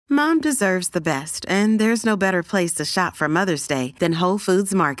Mom deserves the best, and there's no better place to shop for Mother's Day than Whole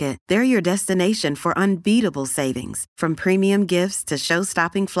Foods Market. They're your destination for unbeatable savings, from premium gifts to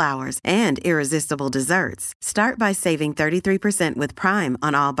show-stopping flowers and irresistible desserts. Start by saving 33% with Prime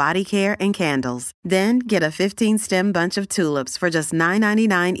on all body care and candles. Then get a 15-stem bunch of tulips for just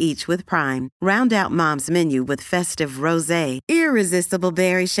 $9.99 each with Prime. Round out Mom's menu with festive rosé, irresistible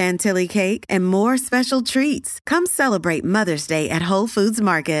berry chantilly cake, and more special treats. Come celebrate Mother's Day at Whole Foods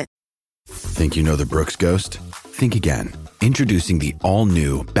Market. Think you know the Brooks Ghost? Think again. Introducing the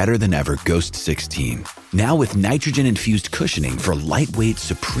all-new, better-than-ever Ghost 16. Now with nitrogen-infused cushioning for lightweight,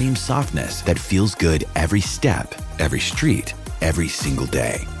 supreme softness that feels good every step, every street, every single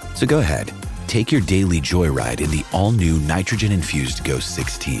day. So go ahead, take your daily joyride in the all-new nitrogen-infused Ghost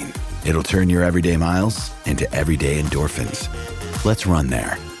 16. It'll turn your everyday miles into everyday endorphins. Let's run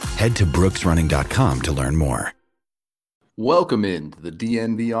there. Head to brooksrunning.com to learn more. Welcome into the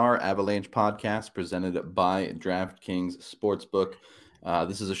DNVR Avalanche podcast presented by DraftKings Sportsbook.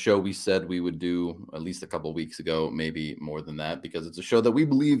 This is a show we said we would do at least a couple weeks ago, maybe more than that, because it's a show that we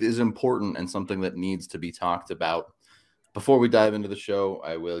believe is important and something that needs to be talked about. Before we dive into the show,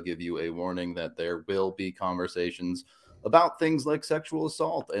 I will give you a warning that there will be conversations about things like sexual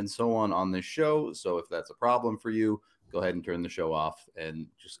assault and so on this show. So if that's a problem for you, go ahead and turn the show off and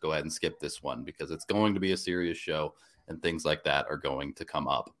just go ahead and skip this one, because it's going to be a serious show and things like that are going to come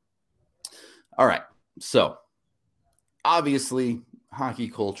up. All right. So obviously hockey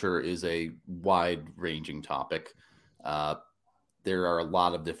culture is a wide ranging topic. There are a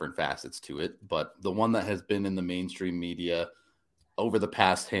lot of different facets to it, but the one that has been in the mainstream media over the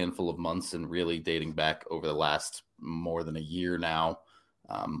past handful of months and really dating back over the last more than a year now,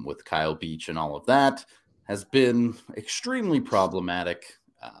 with Kyle Beach and all of that, has been extremely problematic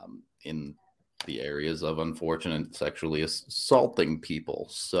in the areas of unfortunate sexually assaulting people.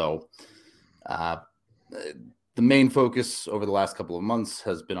 So the main focus over the last couple of months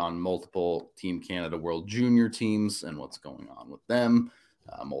has been on multiple Team Canada World Junior teams and what's going on with them.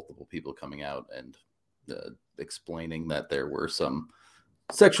 Multiple people coming out and explaining that there were some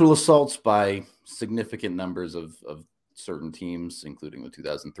sexual assaults by significant numbers of certain teams, including the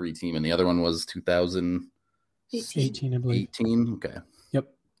 2003 team. And the other one was 2018, I believe. 18? Okay. Yep.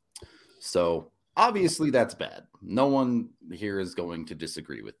 So obviously that's bad. No one here is going to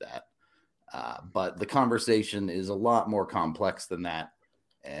disagree with that. But the conversation is a lot more complex than that.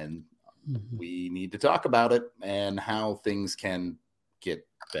 And we need to talk about it and how things can get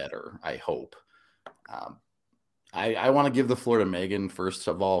better, I hope. I want to give the floor to Megan first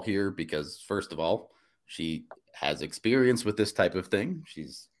of all here, because first of all, she has experience with this type of thing.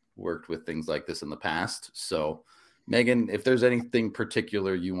 She's worked with things like this in the past. So Megan, if there's anything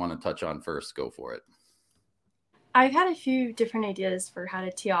particular you want to touch on first, go for it. I've had a few different ideas for how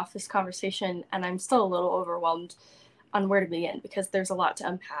to tee off this conversation, and I'm still a little overwhelmed on where to begin because there's a lot to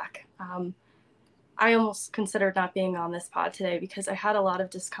unpack. I almost considered not being on this pod today because I had a lot of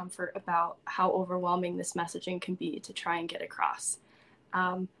discomfort about how overwhelming this messaging can be to try and get across.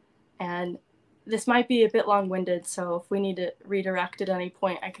 And this might be a bit long-winded, so if we need to redirect at any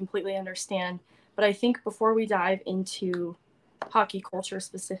point, I completely understand. But I think before we dive into hockey culture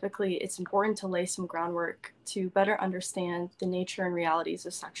specifically, it's important to lay some groundwork to better understand the nature and realities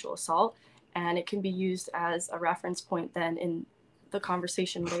of sexual assault. And it can be used as a reference point then in the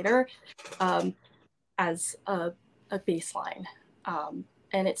conversation later as a baseline.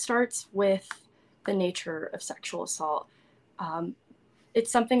 And it starts with the nature of sexual assault. It's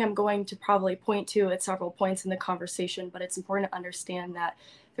something I'm going to probably point to at several points in the conversation, but it's important to understand that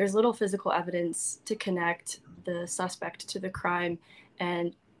there's little physical evidence to connect the suspect to the crime.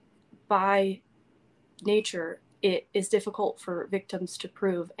 And by nature, it is difficult for victims to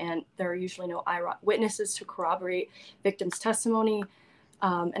prove, and there are usually no eyewitnesses to corroborate victims' testimony.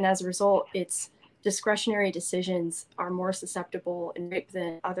 And as a result, its discretionary decisions are more susceptible in rape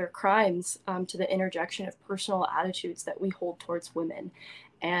than other crimes to the interjection of personal attitudes that we hold towards women.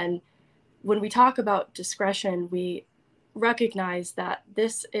 And when we talk about discretion, we recognize that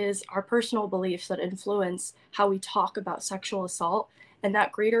this is our personal beliefs that influence how we talk about sexual assault, and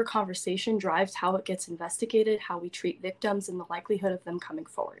that greater conversation drives how it gets investigated, how we treat victims, and the likelihood of them coming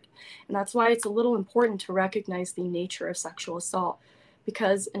forward. And that's why it's a little important to recognize the nature of sexual assault,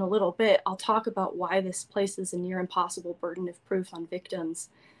 because in a little bit, I'll talk about why this places a near impossible burden of proof on victims.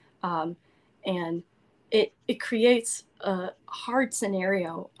 And it creates a hard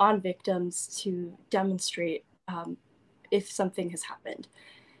scenario on victims to demonstrate if something has happened.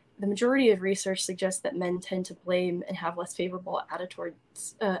 The majority of research suggests that men tend to blame and have less favorable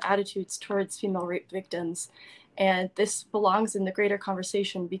attitudes towards female rape victims. And this belongs in the greater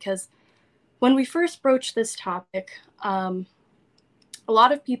conversation because when we first broached this topic, a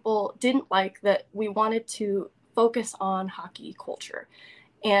lot of people didn't like that we wanted to focus on hockey culture.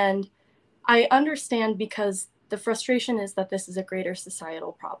 And I understand because the frustration is that this is a greater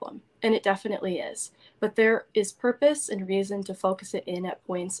societal problem, and it definitely is. But there is purpose and reason to focus it in at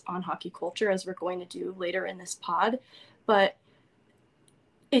points on hockey culture, as we're going to do later in this pod. But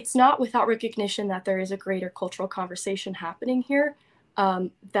it's not without recognition that there is a greater cultural conversation happening here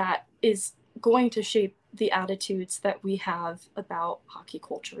that is going to shape the attitudes that we have about hockey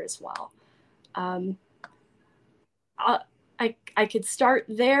culture as well. I could start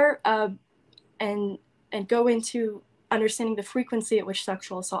there and go into understanding the frequency at which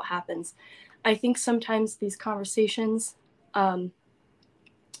sexual assault happens. I think sometimes these conversations,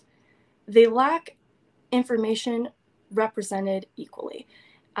 they lack information represented equally.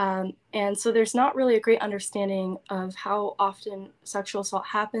 And so there's not really a great understanding of how often sexual assault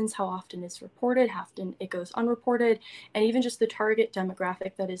happens, how often it's reported, how often it goes unreported, and even just the target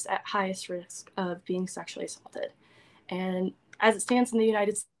demographic that is at highest risk of being sexually assaulted. And as it stands in the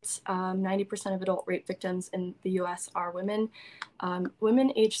United States, 90% of adult rape victims in the US are women.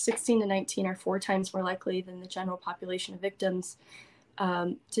 Women aged 16 to 19 are 4 times more likely than the general population of victims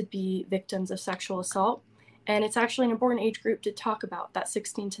to be victims of sexual assault. And it's actually an important age group to talk about, that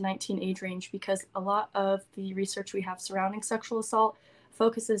 16 to 19 age range, because a lot of the research we have surrounding sexual assault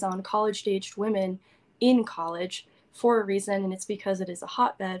focuses on college-aged women in college for a reason, and it's because it is a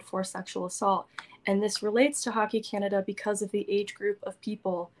hotbed for sexual assault. And this relates to Hockey Canada because of the age group of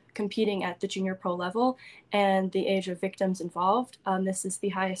people competing at the junior pro level and the age of victims involved. This is the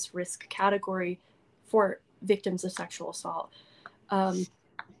highest risk category for victims of sexual assault.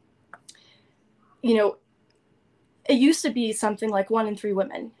 It used to be something like 1 in 3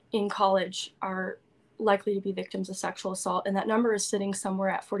 women in college are likely to be victims of sexual assault, and that number is sitting somewhere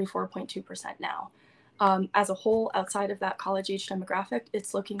at 44.2% now. As a whole, outside of that college age demographic,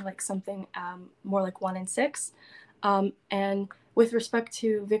 it's looking like something more like 1 in 6. And with respect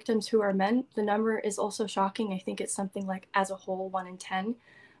to victims who are men, the number is also shocking. I think it's something like, as a whole, 1 in 10.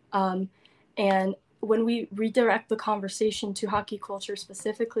 And when we redirect the conversation to hockey culture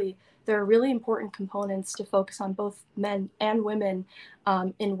specifically, there are really important components to focus on both men and women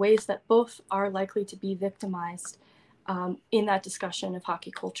in ways that both are likely to be victimized in that discussion of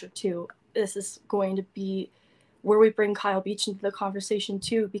hockey culture too. This is going to be where we bring Kyle Beach into the conversation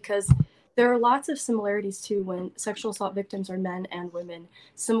too, because there are lots of similarities too when sexual assault victims are men and women.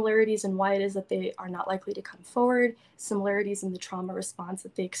 Similarities in why it is that they are not likely to come forward, similarities in the trauma response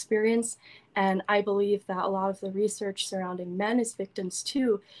that they experience. And I believe that a lot of the research surrounding men as victims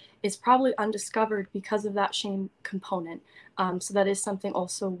too is probably undiscovered because of that shame component. So that is something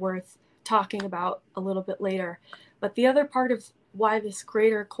also worth talking about a little bit later. But the other part of why this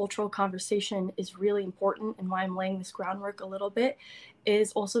greater cultural conversation is really important and why I'm laying this groundwork a little bit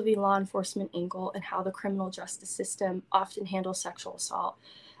is also the law enforcement angle and how the criminal justice system often handles sexual assault.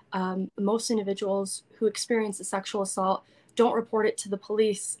 Most individuals who experience a sexual assault don't report it to the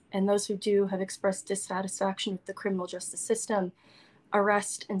police, and those who do have expressed dissatisfaction with the criminal justice system.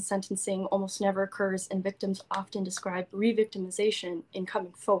 Arrest and sentencing almost never occurs, and victims often describe re-victimization in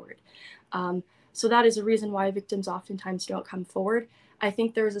coming forward. So that is a reason why victims oftentimes don't come forward. I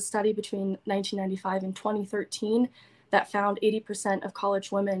think there was a study between 1995 and 2013 that found 80% of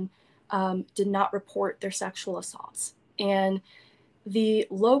college women did not report their sexual assaults. And the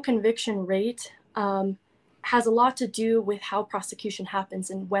low conviction rate has a lot to do with how prosecution happens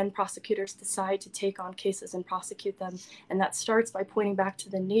and when prosecutors decide to take on cases and prosecute them. And that starts by pointing back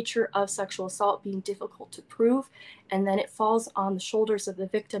to the nature of sexual assault being difficult to prove. And then it falls on the shoulders of the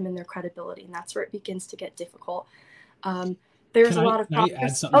victim and their credibility. And that's where it begins to get difficult. There's a lot of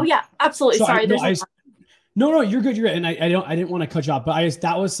problems. Oh yeah, absolutely. So sorry. No, you're good. You're good. And I didn't want to cut you off, but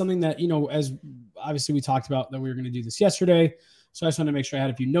that was something that, as obviously we talked about that we were going to do this yesterday. So I just wanted to make sure I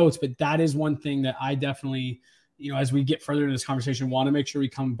had a few notes, but that is one thing that I definitely, as we get further into this conversation, want to make sure we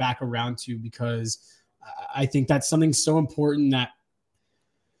come back around to, because I think that's something so important that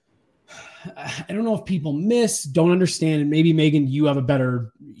I don't know if people don't understand. And maybe Megan, you have a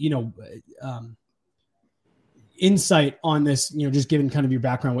better, insight on this, just given kind of your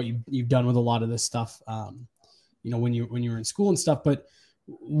background, what you've done with a lot of this stuff, when you were in school and stuff. But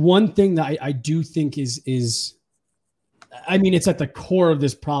one thing that I do think is, it's at the core of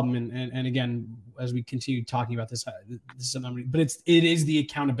this problem. And again, as we continue talking about this is something, but it is the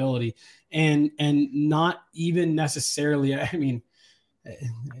accountability and not even necessarily, it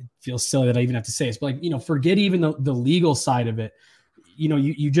feels silly that I even have to say this, but forget even the legal side of it.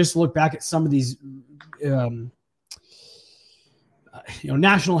 You just look back at some of these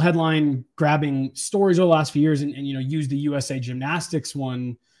national headline grabbing stories over the last few years, and use the USA Gymnastics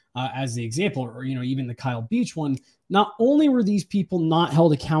one as the example, or even the Kyle Beach one. Not only were these people not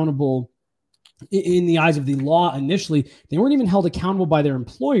held accountable in the eyes of the law initially, they weren't even held accountable by their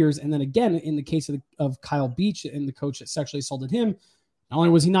employers. And then again, in the case of Kyle Beach and the coach that sexually assaulted him, not only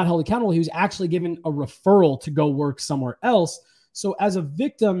was he not held accountable, he was actually given a referral to go work somewhere else. So as a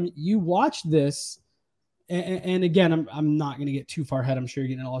victim, you watch this, and again, I'm not going to get too far ahead. I'm sure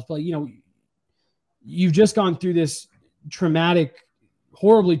you're getting all this, but you've just gone through this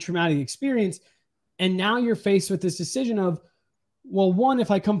horribly traumatic experience, and now you're faced with this decision of, well, one,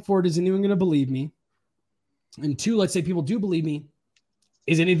 if I come forward, is anyone going to believe me? And two, let's say people do believe me,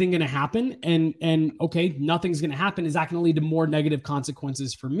 is anything going to happen? And okay, nothing's going to happen. Is that going to lead to more negative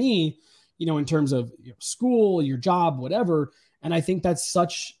consequences for me, in terms of school, your job, whatever? And I think that's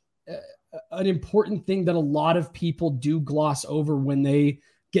such an important thing that a lot of people do gloss over when they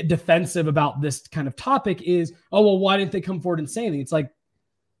get defensive about this kind of topic is, oh, well, why didn't they come forward and say anything? It's like,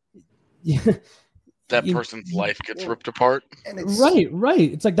 that person's life gets ripped apart. And it's,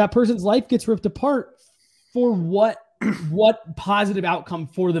 right. It's like that person's life gets ripped apart for what positive outcome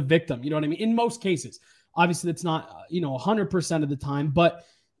for the victim? You know what I mean? In most cases, obviously that's not, 100% of the time, but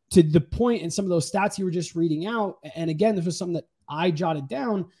to the point in some of those stats you were just reading out. And again, this was something that I jotted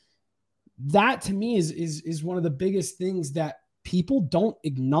down. That to me is one of the biggest things that people don't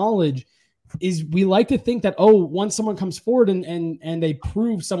acknowledge. Is we like to think that, once someone comes forward and they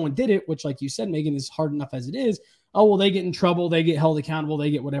prove someone did it, which, like you said, Megan, is hard enough as it is. Oh, well, they get in trouble, they get held accountable,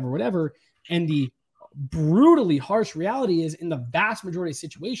 they get whatever. And the brutally harsh reality is, in the vast majority of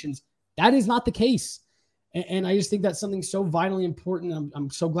situations, that is not the case. And I just think that's something so vitally important. I'm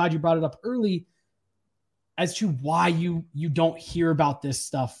so glad you brought it up early as to why you don't hear about this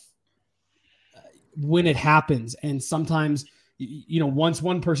stuff when it happens. And sometimes, once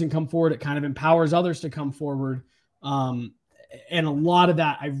one person come forward, it kind of empowers others to come forward. And a lot of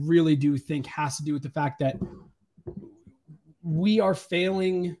that, I really do think, has to do with the fact that we are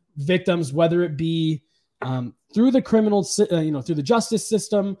failing victims, whether it be through the criminal, through the justice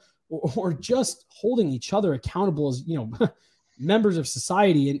system, or just holding each other accountable as, members of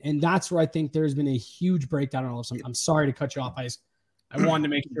society. And that's where I think there's been a huge breakdown on all of this. I'm sorry to cut you off. I wanted to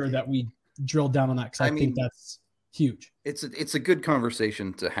make sure that we drilled down on that, because I think that's huge. It's a good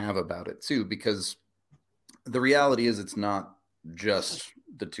conversation to have about it too, because the reality is it's not just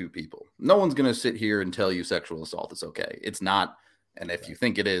the two people. No one's going to sit here and tell you sexual assault is okay. It's not. And if you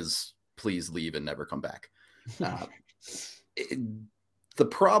think it is, please leave and never come back. The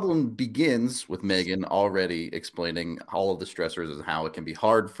problem begins with Megan already explaining all of the stressors and how it can be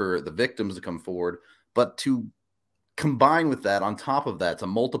hard for the victims to come forward, but to combine with that, on top of that, to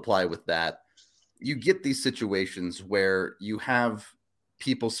multiply with that, you get these situations where you have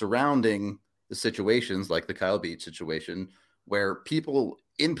people surrounding the situations, like the Kyle Beach situation, where people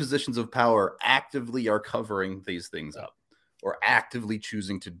in positions of power actively are covering these things up, or actively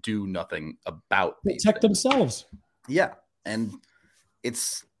choosing to do nothing about these protect things. themselves. Yeah. And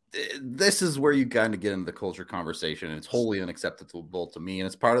this is where you kind of get into the culture conversation, and it's wholly unacceptable to me. And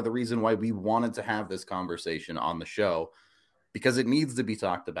it's part of the reason why we wanted to have this conversation on the show, because it needs to be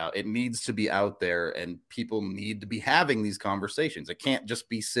talked about. It needs to be out there, and people need to be having these conversations. It can't just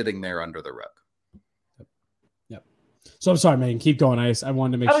be sitting there under the rug. Yep. So I'm sorry, Megan, keep going. I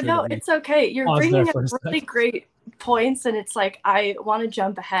wanted to make sure. Oh, no, it's okay. You're bringing up really great points, and it's like I want to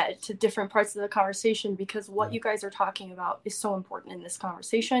jump ahead to different parts of the conversation, because what you guys are talking about is so important in this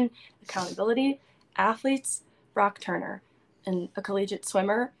conversation. Accountability. Athletes, Brock Turner, and a collegiate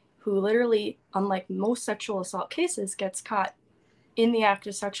swimmer who literally, unlike most sexual assault cases, gets caught in the act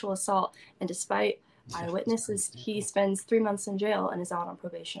of sexual assault, and despite eyewitnesses, he spends 3 months in jail and is out on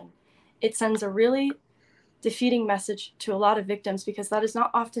probation. It sends a really defeating message to a lot of victims, because that is not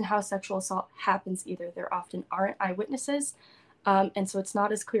often how sexual assault happens either. There often aren't eyewitnesses, and so it's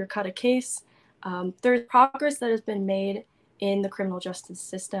not as clear-cut a case. There's progress that has been made in the criminal justice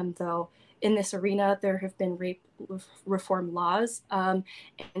system, though. In this arena, there have been rape reform laws and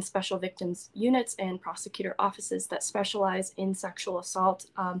special victims units and prosecutor offices that specialize in sexual assault.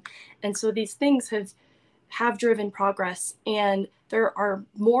 And so these things have driven progress, and there are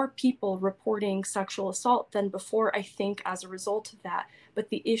more people reporting sexual assault than before, I think, as a result of that. But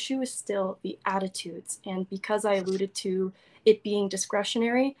the issue is still the attitudes. And because I alluded to it being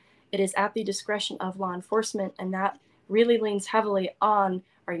discretionary, it is at the discretion of law enforcement, and that really leans heavily on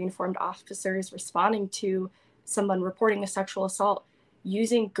our uniformed officers responding to someone reporting a sexual assault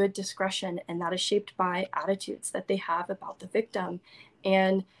using good discretion, and that is shaped by attitudes that they have about the victim.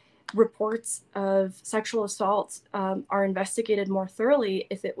 And reports of sexual assault are investigated more thoroughly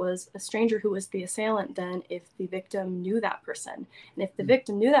if it was a stranger who was the assailant than if the victim knew that person. And if the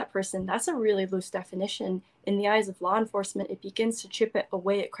victim knew that person, that's a really loose definition. In the eyes of law enforcement, it begins to chip it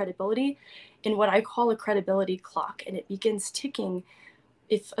away at credibility in what I call a credibility clock, and it begins ticking.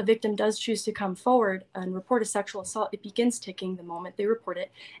 If a victim does choose to come forward and report a sexual assault, it begins ticking the moment they report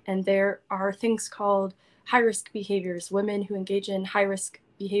it. And there are things called high-risk behaviors. Women who engage in high-risk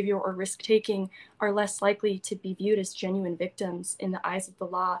behavior or risk-taking are less likely to be viewed as genuine victims in the eyes of the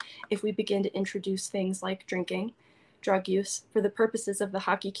law if we begin to introduce things like drinking, drug use. For the purposes of the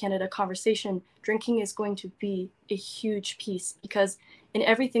Hockey Canada conversation, drinking is going to be a huge piece, because in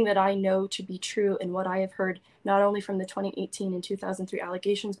everything that I know to be true and what I have heard, not only from the 2018 and 2003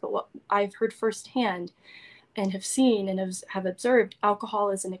 allegations, but what I've heard firsthand and have seen and have observed, alcohol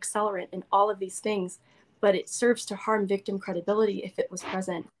is an accelerant in all of these things, but it serves to harm victim credibility if it was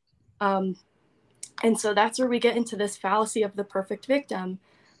present. And so that's where we get into this fallacy of the perfect victim.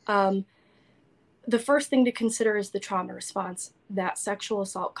 The first thing to consider is the trauma response that sexual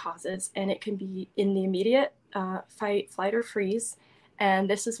assault causes, and it can be in the immediate fight, flight, or freeze. And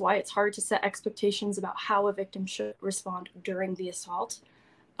this is why it's hard to set expectations about how a victim should respond during the assault.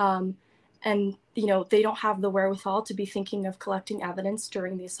 And, you know, they don't have the wherewithal to be thinking of collecting evidence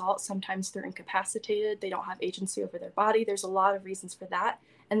during the assault. Sometimes they're incapacitated. They don't have agency over their body. There's a lot of reasons for that.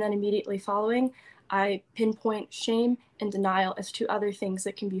 And then immediately following, I pinpoint shame and denial as two other things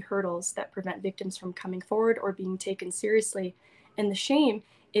that can be hurdles that prevent victims from coming forward or being taken seriously. And the shame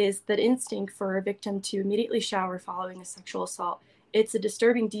is that instinct for a victim to immediately shower following a sexual assault. It's a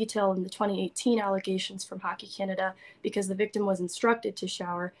disturbing detail in the 2018 allegations from Hockey Canada because the victim was instructed to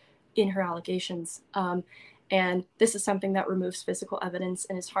shower in her allegations. And this is something that removes physical evidence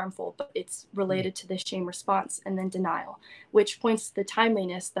and is harmful, but it's related to this shame response. And then denial, which points to the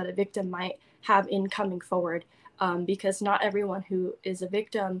timeliness that a victim might have in coming forward, because not everyone who is a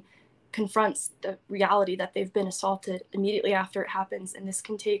victim confronts the reality that they've been assaulted immediately after it happens. And this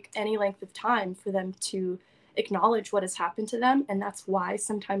can take any length of time for them to acknowledge what has happened to them. And that's why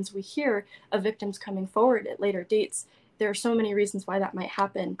sometimes we hear of victims coming forward at later dates. There are so many reasons why that might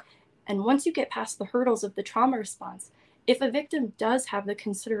happen. And once you get past the hurdles of the trauma response, if a victim does have the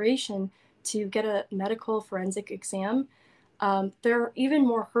consideration to get a medical forensic exam, there are even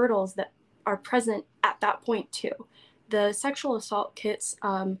more hurdles that are present at that point too. The sexual assault kits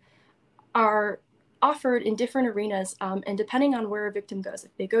are offered in different arenas, and depending on where a victim goes,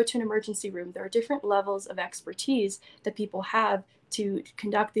 if they go to an emergency room, there are different levels of expertise that people have to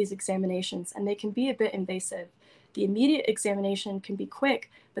conduct these examinations, and they can be a bit invasive. The immediate examination can be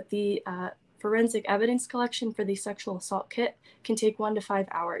quick, but the forensic evidence collection for the sexual assault kit can take 1 to 5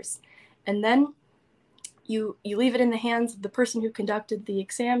 hours. And then you leave it in the hands of the person who conducted the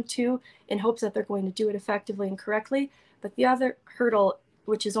exam too, in hopes that they're going to do it effectively and correctly. But the other hurdle,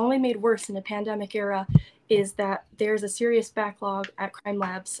 which is only made worse in a pandemic era, is that there's a serious backlog at crime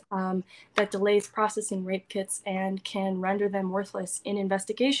labs that delays processing rape kits and can render them worthless in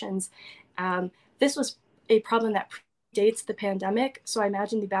investigations. This was a problem that predates the pandemic, so I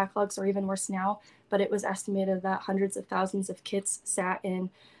imagine the backlogs are even worse now, but it was estimated that hundreds of thousands of kits sat in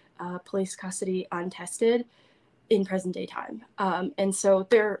police custody untested in present day time. And so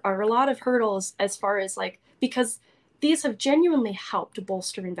there are a lot of hurdles as far as because these have genuinely helped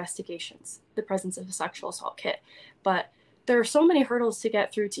bolster investigations, the presence of a sexual assault kit, but there are so many hurdles to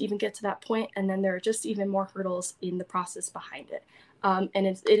get through to even get to that point, and then there are just even more hurdles in the process behind it. And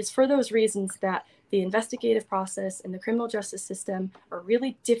it is for those reasons that the investigative process and the criminal justice system are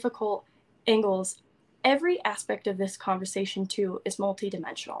really difficult angles. Every aspect of this conversation, too, is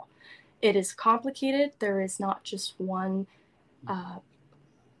multidimensional. It is complicated. There is not just one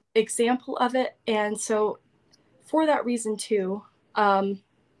example of it. And so for that reason, too, I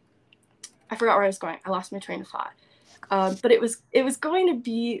forgot where I was going. I lost my train of thought. But it was going to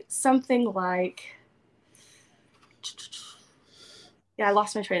be something like... Yeah, I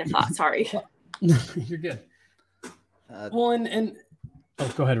lost my train of thought. Sorry. No, you're good. Well, and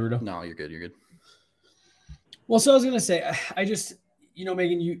go ahead, Rudo. No, you're good. You're good. Well, so I was gonna say, I just,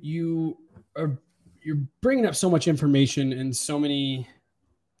 Megan, you're bringing up so much information and so many.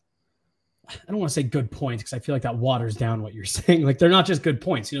 I don't want to say good points because I feel like that waters down what you're saying. Like they're not just good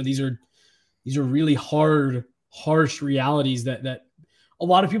points. These are really harsh realities that a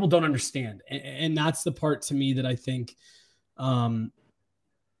lot of people don't understand, and that's the part to me that I think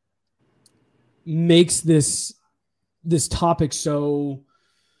makes this topic so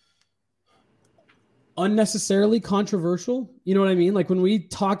unnecessarily controversial. You know what I mean? Like when we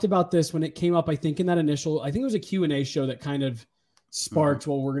talked about this, when it came up, I think it was a Q&A show that kind of sparked,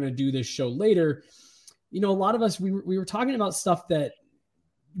 well, we're going to do this show later. A lot of us, we were talking about stuff that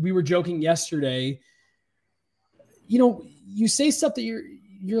we were joking yesterday. You say stuff that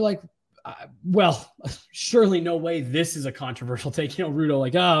you're like, well, surely no way this is a controversial take. Rudo,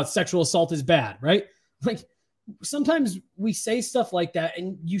 like, sexual assault is bad, right? Like, sometimes we say stuff like that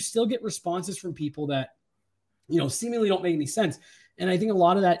and you still get responses from people that, seemingly don't make any sense. And I think a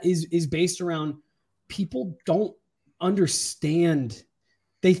lot of that is based around people don't understand.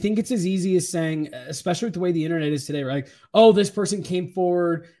 They think it's as easy as saying, especially with the way the internet is today, right? Like, oh, this person came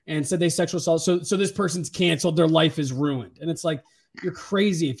forward and said they sexual assault. So this person's canceled. Their life is ruined. And it's like, you're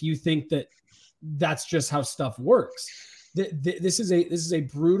crazy if you think that that's just how stuff works. This is a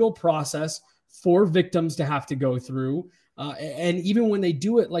brutal process for victims to have to go through. And even when they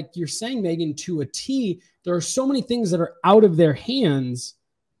do it, like you're saying, Megan, to a T, there are so many things that are out of their hands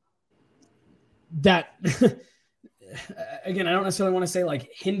that, again, I don't necessarily want to say like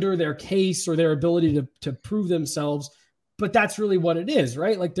hinder their case or their ability to prove themselves, but that's really what it is,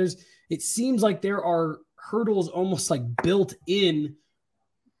 right? Like it seems like there are hurdles almost like built in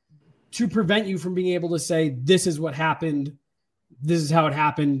to prevent you from being able to say, this is what happened. This is how it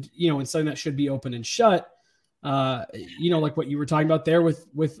happened, and something that should be open and shut. Like what you were talking about there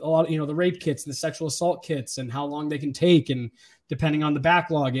with a lot of, the rape kits and the sexual assault kits and how long they can take. And depending on the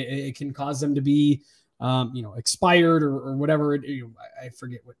backlog, it can cause them to be, expired or whatever. I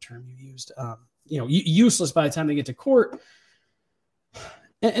forget what term you used, useless by the time they get to court.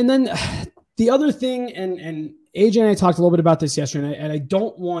 And then the other thing, and AJ and I talked a little bit about this yesterday, and I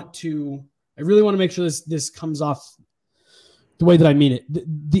really want to make sure this comes off the way that I mean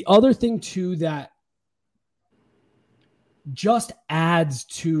it. The other thing too, that just adds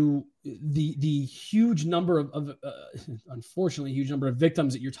to the huge number of unfortunately huge number of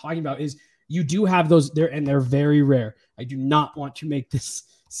victims that you're talking about is you do have those there, and they're very rare. I do not want to make this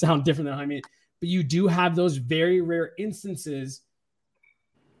sound different than how I mean it, but you do have those very rare instances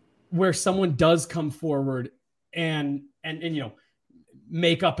where someone does come forward and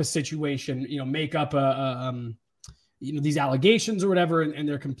make up a situation, make up these allegations or whatever, and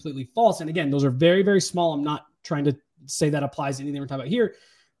they're completely false. And again, those are very, very small. I'm not trying to say that applies to anything we're talking about here,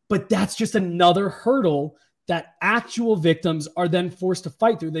 but that's just another hurdle that actual victims are then forced to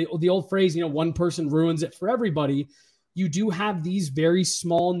fight through. The old phrase, one person ruins it for everybody. You do have these very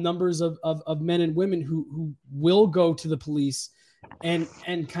small numbers of men and women who will go to the police and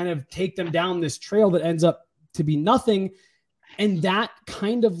kind of take them down this trail that ends up to be nothing. And that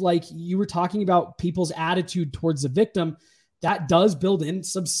kind of, like you were talking about, people's attitude towards the victim, that does build in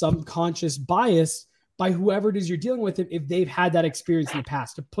some subconscious bias by whoever it is you're dealing with, if they've had that experience in the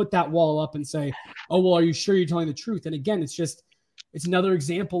past, to put that wall up and say, oh, well, are you sure you're telling the truth? And again, it's another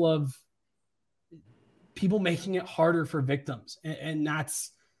example of people making it harder for victims. And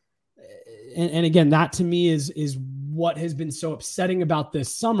that's, and again, that to me is what has been so upsetting about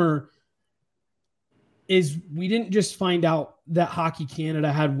this summer, is we didn't just find out that Hockey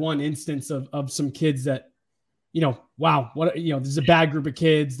Canada had one instance of some kids that, wow, what, this is a bad group of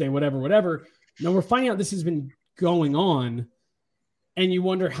kids, they whatever. No, we're finding out this has been going on, and you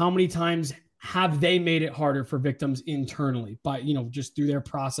wonder how many times have they made it harder for victims internally by, just through their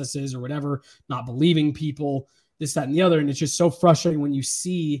processes or whatever, not believing people, this, that, and the other. And it's just so frustrating when you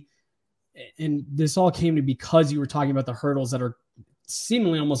see, and this all came to because you were talking about the hurdles that are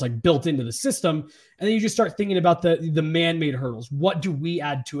seemingly almost like built into the system. And then you just start thinking about the man-made hurdles. What do we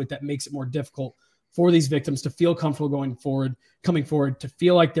add to it that makes it more difficult for these victims to feel comfortable coming forward, to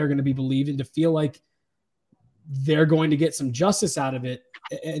feel like they're going to be believed, and to feel like they're going to get some justice out of it?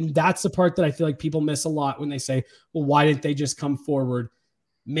 And that's the part that I feel like people miss a lot when they say, well, why didn't they just come forward?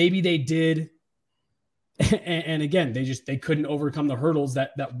 Maybe they did. And again, they couldn't overcome the hurdles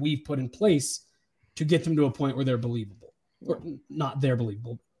that we've put in place to get them to a point where they're believable, or not they're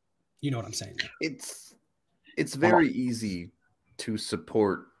believable. You know what I'm saying? It's very easy to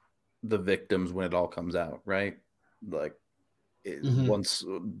support the victims when it all comes out, right? Like once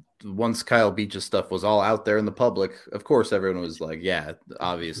Kyle Beach's stuff was all out there in the public, of course, everyone was like, yeah,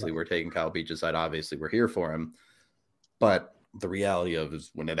 obviously we're taking Kyle Beach's side. Obviously we're here for him. But the reality of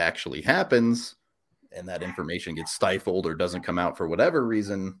is when it actually happens and that information gets stifled or doesn't come out for whatever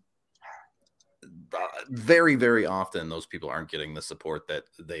reason, very, very often those people aren't getting the support that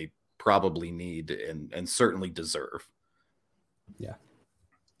they probably need and certainly deserve. Yeah.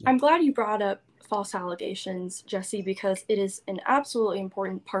 I'm glad you brought up false allegations, Jesse, because it is an absolutely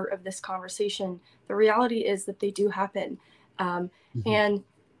important part of this conversation. The reality is that they do happen. And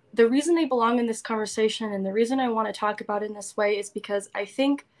the reason they belong in this conversation, and the reason I want to talk about it in this way, is because I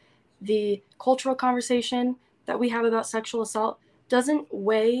think the cultural conversation that we have about sexual assault doesn't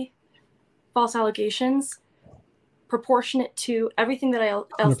weigh false allegations proportionate to everything that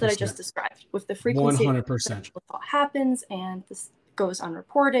else that I just described, with the frequency 100% thought happens and this goes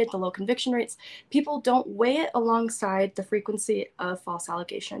unreported, the low conviction rates. People don't weigh it alongside the frequency of false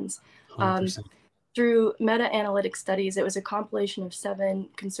allegations. Through meta-analytic studies, it was a compilation of 7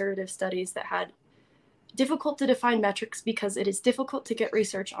 conservative studies that had difficult to define metrics because it is difficult to get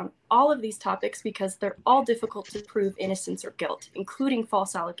research on all of these topics because they're all difficult to prove innocence or guilt, including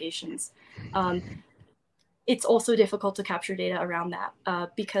false allegations. It's also difficult to capture data around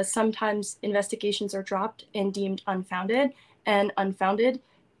that because sometimes investigations are dropped and deemed unfounded, and unfounded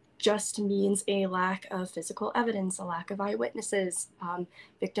just means a lack of physical evidence, a lack of eyewitnesses.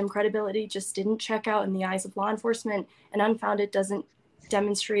 Victim credibility just didn't check out in the eyes of law enforcement, and unfounded doesn't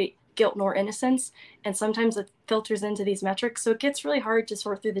demonstrate guilt nor innocence. And sometimes it filters into these metrics. So it gets really hard to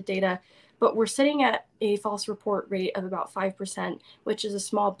sort through the data, but we're sitting at a false report rate of about 5%, which is a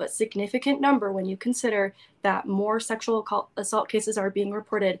small but significant number when you consider that more sexual assault cases are being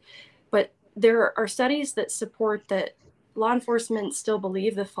reported. But there are studies that support that law enforcement still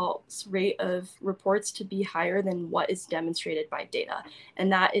believe the false rate of reports to be higher than what is demonstrated by data.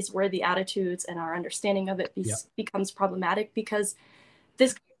 And that is where the attitudes and our understanding of it becomes problematic, because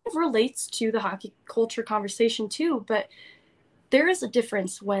this kind of relates to the hockey culture conversation too. But there is a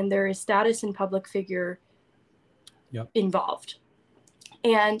difference when there is status and public figure involved.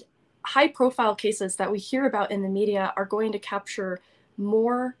 And high profile cases that we hear about in the media are going to capture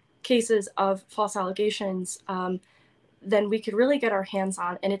more cases of false allegations than we could really get our hands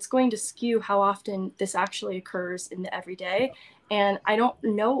on. And it's going to skew how often this actually occurs in the everyday. And I don't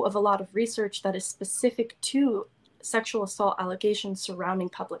know of a lot of research that is specific to sexual assault allegations surrounding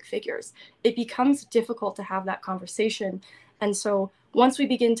public figures. It becomes difficult to have that conversation. And so once we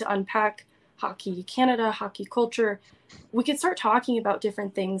begin to unpack Hockey Canada, hockey culture, we can start talking about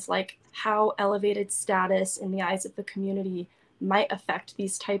different things like how elevated status in the eyes of the community might affect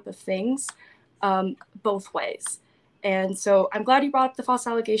these type of things both ways. And so I'm glad you brought up the false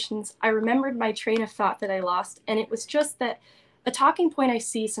allegations. I remembered my train of thought that I lost, and it was just that a talking point I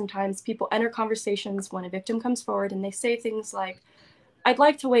see sometimes, people enter conversations when a victim comes forward and they say things like, I'd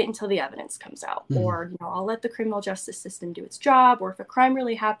like to wait until the evidence comes out, or, I'll let the criminal justice system do its job, or if a crime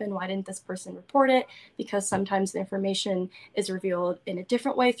really happened, why didn't this person report it? Because sometimes the information is revealed in a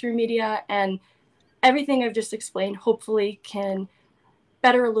different way through media, and everything I've just explained hopefully can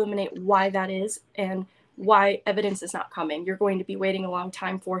better illuminate why that is and why evidence is not coming. You're going to be waiting a long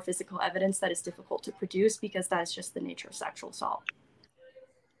time for physical evidence that is difficult to produce because that is just the nature of sexual assault.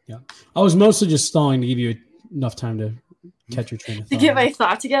 Yeah. I was mostly just stalling to give you enough time to catch your train of thought. To get my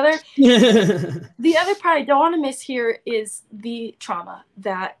thought together. The other part I don't want to miss here is the trauma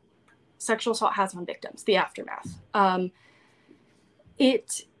that sexual assault has on victims, the aftermath.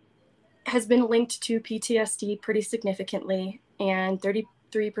 It has been linked to PTSD pretty significantly, and 33%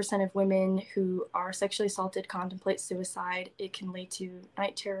 of women who are sexually assaulted contemplate suicide. It can lead to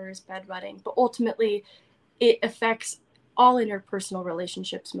night terrors, bedwetting, but ultimately it affects all interpersonal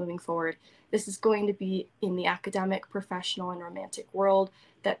relationships moving forward. This is going to be in the academic, professional, and romantic world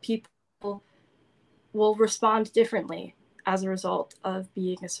that people will respond differently as a result of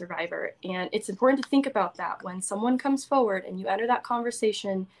being a survivor. And it's important to think about that when someone comes forward and you enter that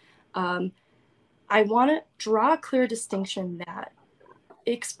conversation. I want to draw a clear distinction that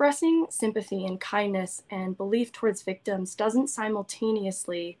expressing sympathy and kindness and belief towards victims doesn't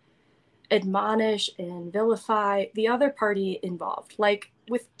simultaneously admonish and vilify the other party involved. Like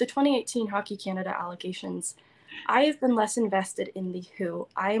with the 2018 Hockey Canada allegations, I have been less invested in the who.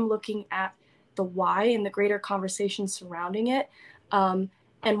 I am looking at the why and the greater conversation surrounding it, and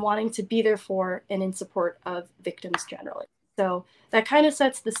wanting to be there for and in support of victims generally. So that kind of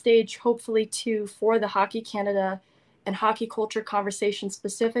sets the stage, hopefully, too, for the Hockey Canada and hockey culture conversation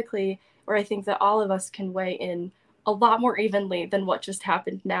specifically, where I think that all of us can weigh in a lot more evenly than what just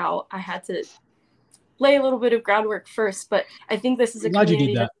happened now. I had to lay a little bit of groundwork first, but I think this is a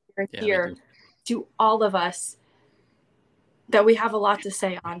community that's here to all of us that we have a lot to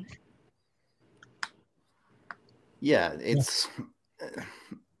say on. Yeah, it's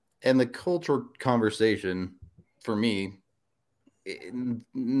and the culture conversation for me,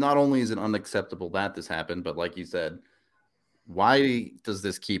 not only is it unacceptable that this happened, but like you said, why does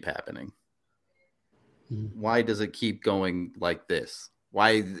this keep happening? Why does it keep going like this?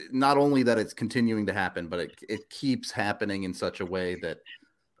 Why, not only that it's continuing to happen, but it keeps happening in such a way that,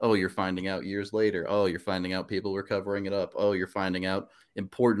 oh, you're finding out years later. Oh, you're finding out people were covering it up. Oh, you're finding out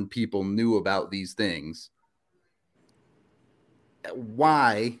important people knew about these things.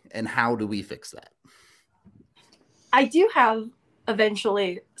 Why and how do we fix that? I do have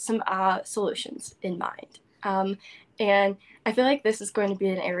eventually some solutions in mind. And I feel like this is going to be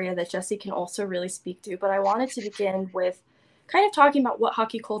an area that Jesse can also really speak to, but I wanted to begin with kind of talking about what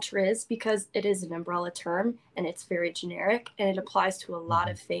hockey culture is, because it is an umbrella term and it's very generic and it applies to a lot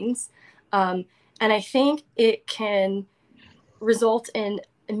of things. And I think it can result in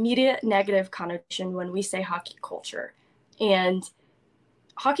immediate negative connotation when we say hockey culture. And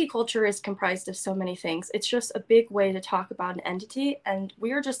hockey culture is comprised of so many things. It's just a big way to talk about an entity, and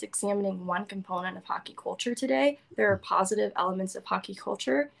we are just examining one component of hockey culture today. There are positive elements of hockey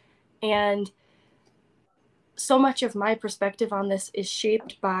culture, and so much of my perspective on this is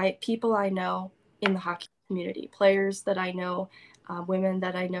shaped by people I know in the hockey community, players that I know, women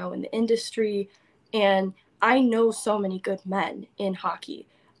that I know in the industry, and I know so many good men in hockey.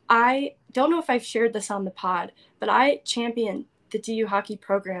 I don't know if I've shared this on the pod, but I champion the DU hockey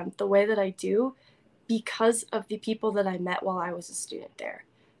program the way that I do because of the people that I met while I was a student there.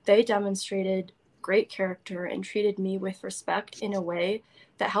 They demonstrated great character and treated me with respect in a way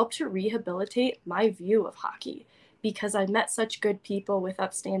that helped to rehabilitate my view of hockey. Because I met such good people with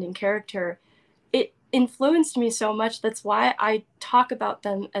upstanding character, it influenced me so much. That's why I talk about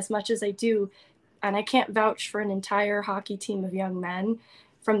them as much as I do. And I can't vouch for an entire hockey team of young men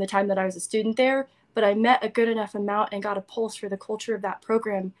from the time that I was a student there, but I met a good enough amount and got a pulse for the culture of that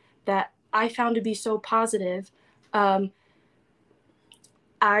program that I found to be so positive. I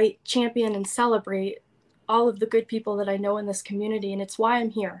champion and celebrate all of the good people that I know in this community, and it's why I'm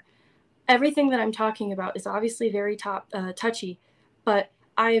here. Everything that I'm talking about is obviously very touchy, but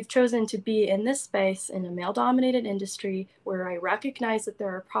I have chosen to be in this space in a male-dominated industry where I recognize that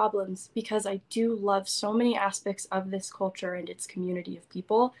there are problems, because I do love so many aspects of this culture and its community of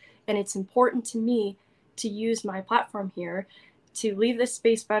people. And it's important to me to use my platform here to leave this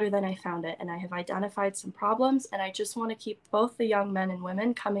space better than I found it. And I have identified some problems, and I just want to keep both the young men and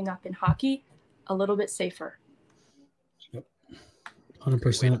women coming up in hockey a little bit safer. Yep.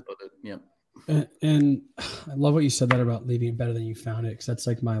 100%. Yep. And I love what you said that about leaving it better than you found it, because that's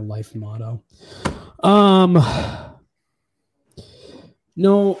like my life motto.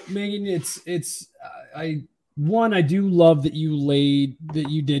 No, Megan, I do love that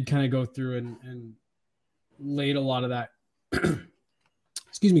you did kind of go through and laid a lot of that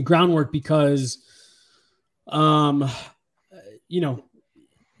groundwork, because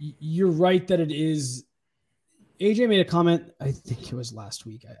you're right that it is. AJ made a comment, I think it was last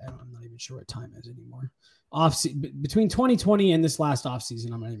week. I'm not even sure what time it is anymore. Between 2020 and this last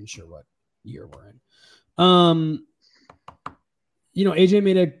offseason, I'm not even sure what year we're in. AJ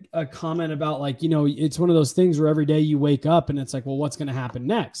made a comment about, like, it's one of those things where every day you wake up and it's like, well, what's going to happen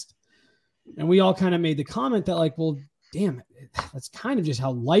next? And we all kind of made the comment that, like, well, damn it, that's kind of just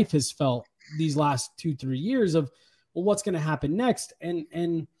how life has felt these last 2-3 years of, well, what's going to happen next?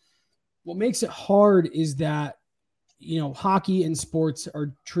 And what makes it hard is that, hockey and sports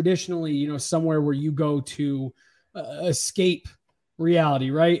are traditionally, somewhere where you go to escape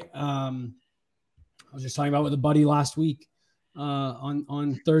reality, right? I was just talking about with a buddy last week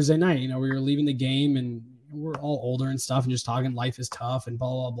on Thursday night. We were leaving the game and we're all older and stuff and just talking life is tough and blah,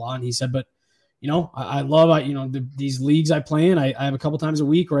 blah, blah. And he said, but, I love, these leagues I play in. I have a couple times a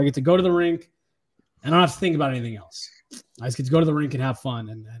week where I get to go to the rink and I don't have to think about anything else. I just get to go to the rink and have fun.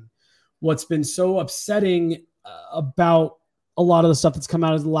 And what's been so upsetting about a lot of the stuff that's come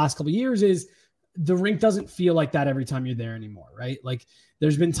out of the last couple of years is the rink doesn't feel like that every time you're there anymore, right? Like,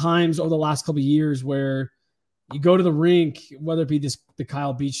 there's been times over the last couple of years where you go to the rink, whether it be the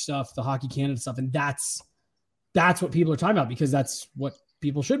Kyle Beach stuff, the Hockey Canada stuff, and that's what people are talking about, because that's what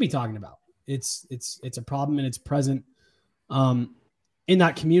people should be talking about. It's a problem and it's present in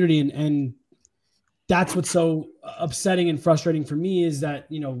that community, and that's what's so upsetting and frustrating for me is that,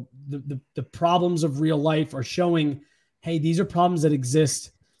 the problems of real life are showing, hey, these are problems that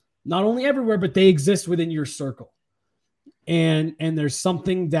exist not only everywhere, but they exist within your circle. And there's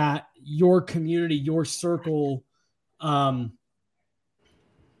something that your community, your circle,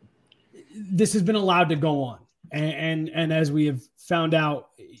 this has been allowed to go on. And as we have found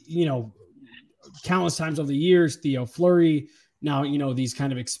out, countless times over the years, Theo Fleury, now, these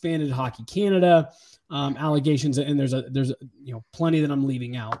kind of expanded Hockey Canada allegations, and there's plenty that I'm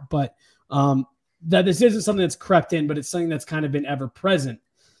leaving out, but that this isn't something that's crept in, but it's something that's kind of been ever present.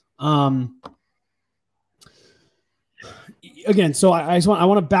 Again, so I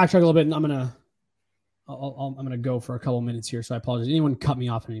want to backtrack a little bit, and I'm gonna go for a couple minutes here. So I apologize. Anyone cut me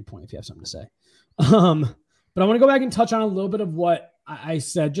off at any point if you have something to say. But I want to go back and touch on a little bit of what I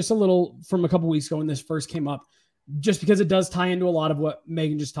said, just a little from a couple weeks ago when this first came up, just because it does tie into a lot of what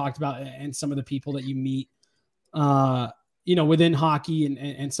Megan just talked about and some of the people that you meet within hockey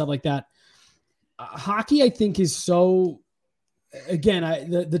and stuff like that. Hockey, I think, is so, again,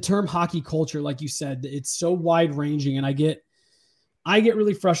 the term hockey culture, like you said, it's so wide ranging. And I get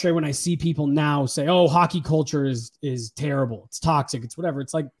really frustrated when I see people now say, oh, hockey culture is terrible. It's toxic. It's whatever.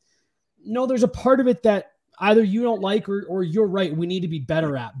 It's like, no, there's a part of it that either you don't like or you're right. We need to be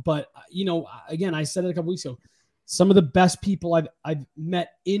better at. But, again, I said it a couple weeks ago. Some of the best people I've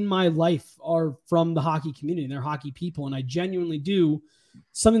met in my life are from the hockey community, and they're hockey people. And I genuinely do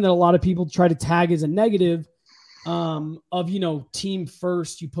something that a lot of people try to tag as a negative of, team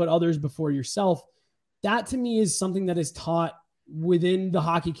first, you put others before yourself. That to me is something that is taught within the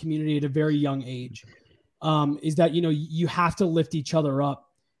hockey community at a very young age, is that, you have to lift each other up.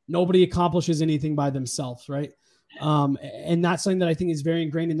 Nobody accomplishes anything by themselves. Right. And that's something that I think is very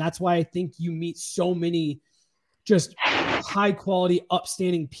ingrained. And that's why I think you meet so many just high quality,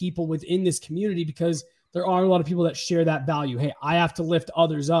 upstanding people within this community, because there are a lot of people that share that value. Hey, I have to lift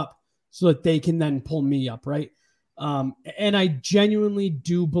others up so that they can then pull me up. Right. And I genuinely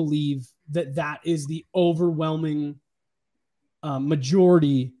do believe that is the overwhelming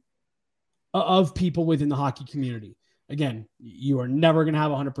majority of people within the hockey community. Again, you are never going to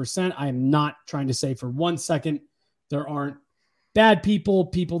have 100%. I am not trying to say for 1 second there aren't bad people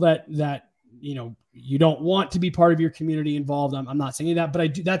that you don't want to be part of your community involved. I'm not saying that, but I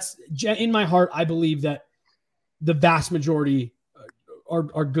do. That's in my heart. I believe that the vast majority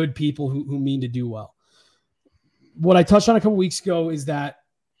are good people who mean to do well. What I touched on a couple weeks ago is that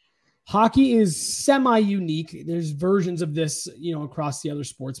hockey is semi-unique. There's versions of this, across the other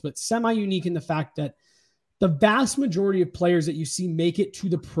sports, but semi-unique in the fact that the vast majority of players that you see make it to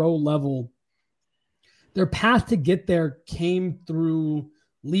the pro level, their path to get there came through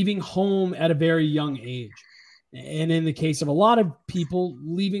leaving home at a very young age. And in the case of a lot of people,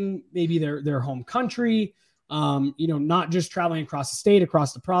 leaving maybe their home country, not just traveling across the state,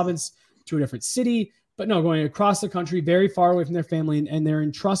 across the province to a different city, but no, going across the country, very far away from their family, and they're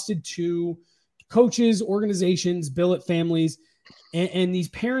entrusted to coaches, organizations, billet families. And these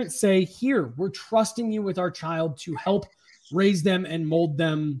parents say, here, we're trusting you with our child to help raise them and mold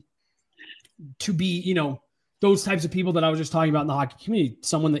them to be, those types of people that I was just talking about in the hockey community.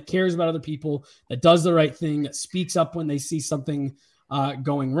 Someone that cares about other people, that does the right thing, that speaks up when they see something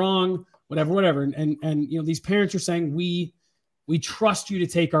going wrong, whatever. And these parents are saying, we trust you to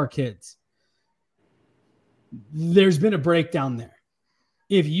take our kids. There's been a breakdown there.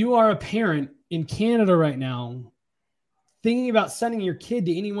 If you are a parent in Canada right now, thinking about sending your kid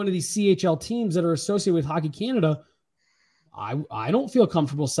to any one of these CHL teams that are associated with Hockey Canada, I don't feel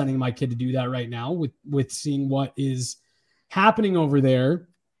comfortable sending my kid to do that right now with seeing what is happening over there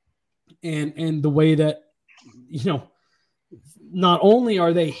and the way that, not only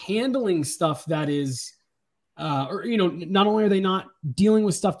are they handling stuff that is, not only are they not dealing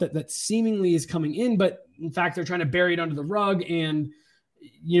with stuff that seemingly is coming in, but in fact, they're trying to bury it under the rug. And,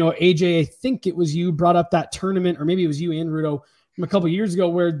 AJ, I think it was you brought up that tournament, or maybe it was you and Rudo from a couple of years ago,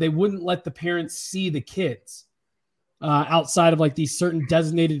 where they wouldn't let the parents see the kids outside of like these certain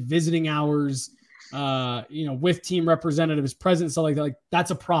designated visiting hours, with team representatives present, stuff like that. Like, that's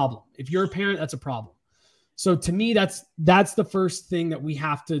a problem. If you're a parent, that's a problem. So to me, that's the first thing that we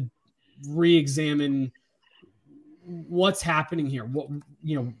have to re-examine. What's happening here?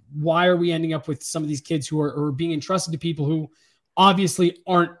 Why are we ending up with some of these kids who are being entrusted to people who obviously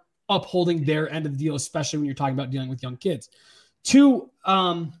aren't upholding their end of the deal, especially when you're talking about dealing with young kids? Two,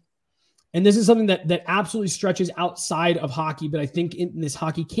 and this is something that absolutely stretches outside of hockey, but I think in this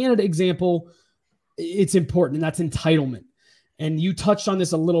Hockey Canada example, it's important, and that's entitlement. And you touched on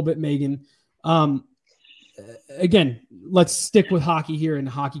this a little bit, Megan. Again, let's stick with hockey here and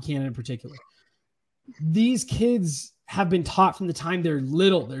Hockey Canada in particular. These kids have been taught from the time they're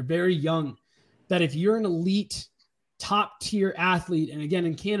little, they're very young, that if you're an elite top tier athlete, and again,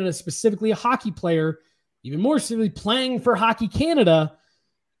 in Canada, specifically a hockey player, even more specifically playing for Hockey Canada,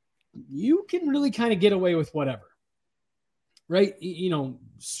 you can really kind of get away with whatever, right?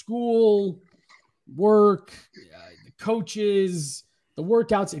 School, work, the coaches, the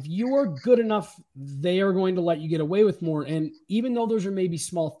workouts. If you are good enough, they are going to let you get away with more. And even though those are maybe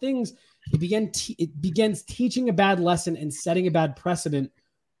small things, it begins teaching a bad lesson and setting a bad precedent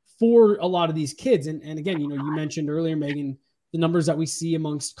for a lot of these kids. And again, you mentioned earlier, Megan, the numbers that we see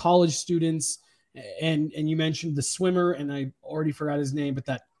amongst college students, and you mentioned the swimmer, and I already forgot his name, but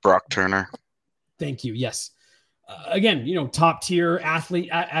that Brock Turner. Thank you. Yes. Again, top tier athlete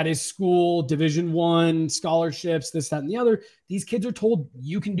at his school, Division I, scholarships, this, that, and the other. These kids are told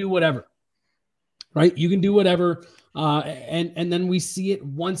you can do whatever, right? You can do whatever. And then we see it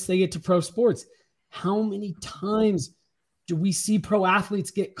once they get to pro sports. How many times do we see pro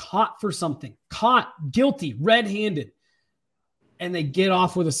athletes get caught for something, guilty, red-handed, and they get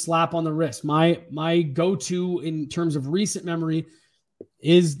off with a slap on the wrist? My go-to in terms of recent memory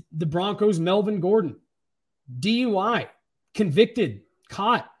is the Broncos' Melvin Gordon. DUI, convicted,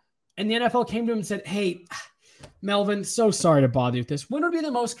 caught. And the NFL came to him and said, hey, Melvin, so sorry to bother you with this. When would be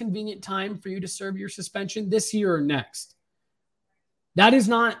the most convenient time for you to serve your suspension, this year or next? That is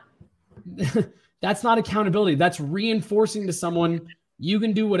not, that's not accountability. That's reinforcing to someone, you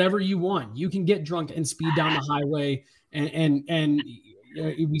can do whatever you want. You can get drunk and speed down the highway. And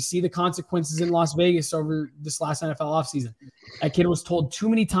we see the consequences in Las Vegas over this last NFL offseason. That kid was told too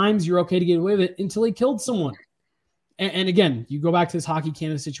many times you're okay to get away with it until he killed someone. And again, you go back to this Hockey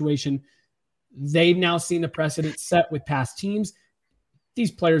Canada situation. They've now seen the precedent set with past teams.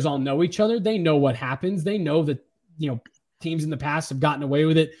 These players all know each other. They know what happens. They know that, teams in the past have gotten away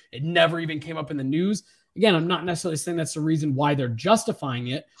with it. It never even came up in the news. Again, I'm not necessarily saying that's the reason why they're justifying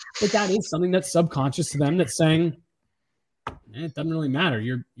it, but that is something that's subconscious to them that's saying, it doesn't really matter.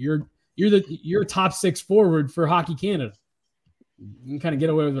 You're a top 6 forward for Hockey Canada. You can kind of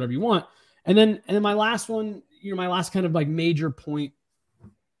get away with whatever you want. And then my last one, my last kind of like major point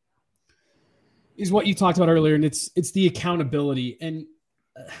is what you talked about earlier, and it's the accountability. And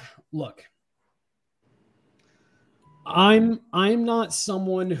look, I'm not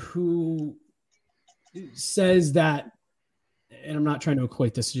someone who says that, and I'm not trying to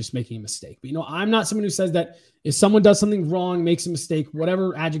equate this to just making a mistake, but I'm not someone who says that if someone does something wrong, makes a mistake,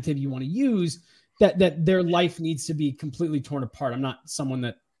 whatever adjective you want to use, that their life needs to be completely torn apart. I'm not someone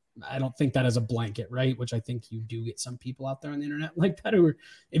that, I don't think that as a blanket, right? Which I think you do get some people out there on the internet like that, who,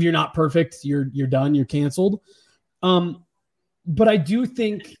 if you're not perfect, you're done, you're canceled. But I do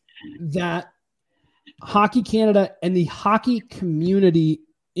think that Hockey Canada and the hockey community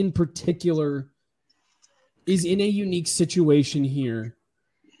in particular is in a unique situation here.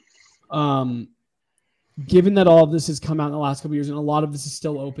 Given that all of this has come out in the last couple of years, and a lot of this is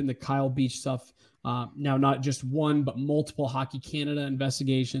still open, the Kyle Beach stuff, now not just one, but multiple Hockey Canada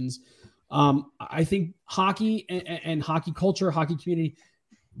investigations. I think hockey and hockey culture, hockey community,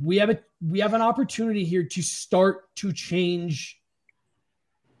 we have an opportunity here to start to change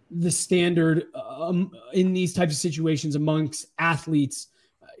the standard in these types of situations amongst athletes.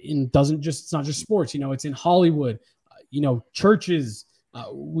 It's not just sports, it's in Hollywood, churches.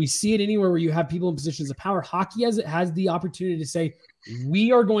 We see it anywhere where you have people in positions of power. Hockey has the opportunity to say,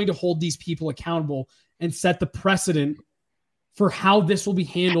 we are going to hold these people accountable and set the precedent for how this will be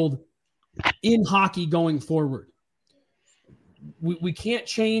handled in hockey going forward. We can't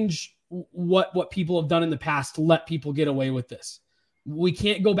change what people have done in the past to let people get away with this. We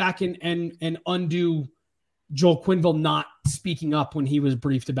can't go back and undo Joel Quenneville not speaking up when he was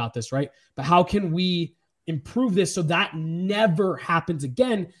briefed about this, right? But how can we improve this so that never happens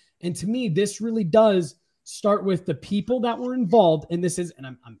again? And to me, this really does start with the people that were involved. And this is,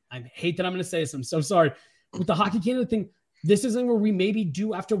 and I hate that I'm going to say this, I'm so sorry. With the Hockey Canada thing, this is where we maybe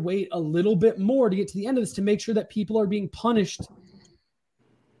do have to wait a little bit more to get to the end of this to make sure that people are being punished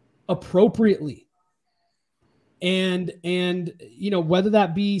appropriately. And whether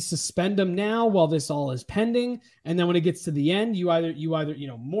that be suspend them now while this all is pending, and then when it gets to the end, you either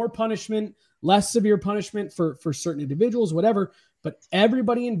more punishment, less severe punishment for certain individuals, whatever. But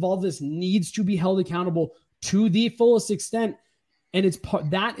everybody involved in this needs to be held accountable to the fullest extent. And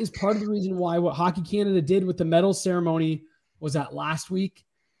that is part of the reason why what Hockey Canada did with the medal ceremony, was that last week,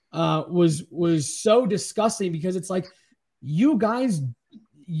 was so disgusting, because it's like, you guys,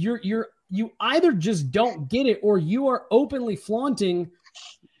 you either just don't get it, or you are openly flaunting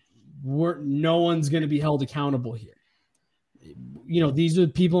where no one's going to be held accountable here. These are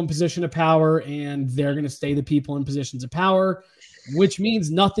the people in position of power, and they're going to stay the people in positions of power, which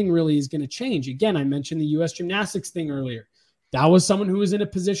means nothing really is going to change. Again, I mentioned the U.S. gymnastics thing earlier. That was someone who was in a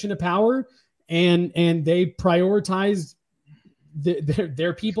position of power, and they prioritized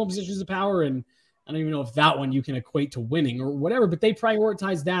their people in positions of power. And I don't even know if that one you can equate to winning or whatever, but they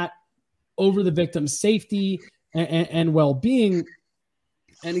prioritized that over the victim's safety and well-being.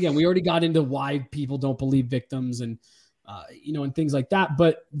 And again, we already got into why people don't believe victims and things like that.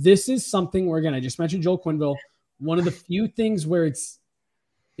 But this is something where, again, I just mentioned Joel Quenneville, one of the few things where it's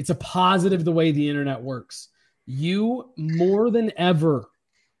a positive the way the internet works. You, more than ever,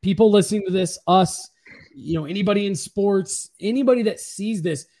 people listening to this, us, anybody in sports, anybody that sees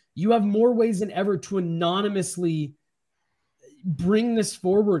this, you have more ways than ever to anonymously bring this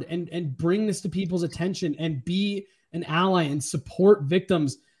forward and bring this to people's attention and be an ally and support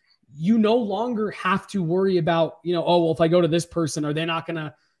victims. You no longer have to worry about, if I go to this person, are they not going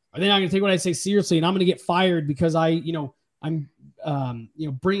to take what I say seriously, and I'm going to get fired because I I'm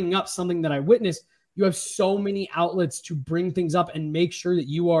bringing up something that I witnessed. You have so many outlets to bring things up and make sure that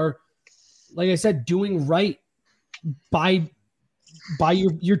you are, like I said, doing right by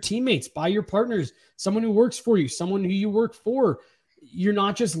your teammates, by your partners, someone who works for you, someone who you work for. You're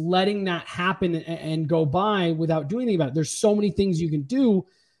not just letting that happen and go by without doing anything about it. There's so many things you can do.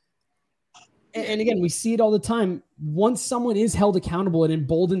 And again, we see it all the time. Once someone is held accountable, it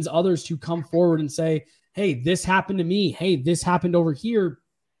emboldens others to come forward and say, hey, this happened to me. Hey, this happened over here.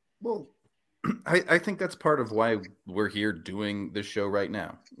 Well, I think that's part of why we're here doing this show right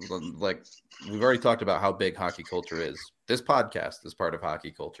now. Like, we've already talked about how big hockey culture is. This podcast is part of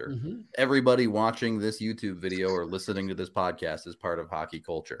hockey culture. Mm-hmm. Everybody watching this YouTube video or listening to this podcast is part of hockey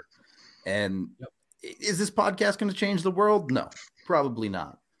culture. And is this podcast going to change the world? No, probably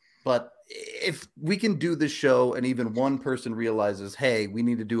not. But if we can do this show and even one person realizes, hey, we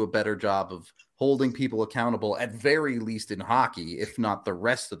need to do a better job of holding people accountable, at very least in hockey, if not the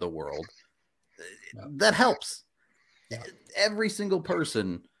rest of the world, that helps. Every single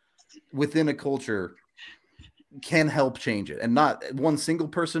person within a culture can help change it. And not one single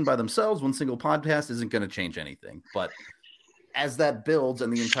person by themselves, one single podcast isn't going to change anything. But as that builds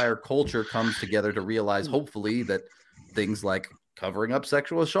and the entire culture comes together to realize, hopefully, that things like covering up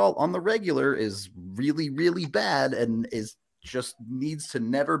sexual assault on the regular is really, really bad and is just needs to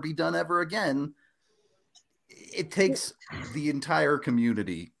never be done ever again, it takes the entire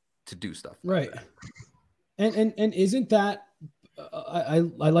community to do stuff like that. And isn't that I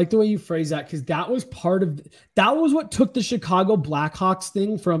like the way you phrase that, because that was what took the Chicago Blackhawks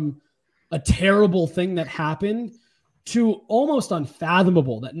thing from a terrible thing that happened to almost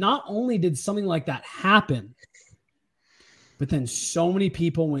unfathomable. That not only did something like that happen, but then so many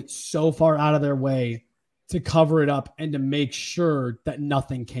people went so far out of their way to cover it up and to make sure that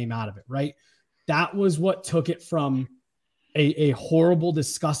nothing came out of it, right? That was what took it from a horrible,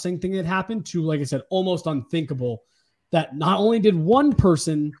 disgusting thing that happened to, like I said, almost unthinkable, that not only did one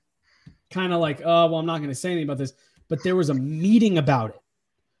person kind of like, oh, well, I'm not going to say anything about this, but there was a meeting about it,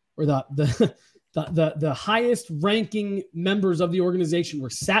 or the highest ranking members of the organization were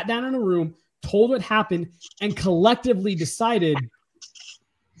sat down in a room, told what happened, and collectively decided,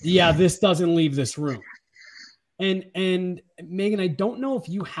 yeah, this doesn't leave this room. And Megan, I don't know if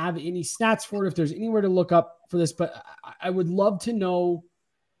you have any stats for it, if there's anywhere to look up for this, but I would love to know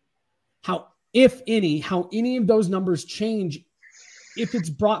how any of those numbers change if it's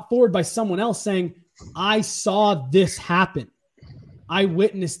brought forward by someone else saying, I saw this happen. I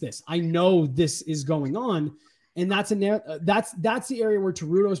witnessed this. I know this is going on. And that's the area where, to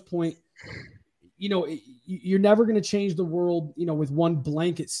Rudo's point, you're never going to change the world, with one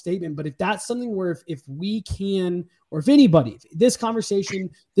blanket statement. But if that's something where if we can, or if anybody, this conversation,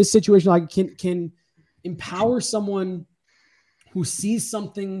 this situation, like can empower someone who sees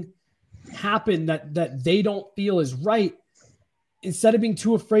something happen that they don't feel is right, instead of being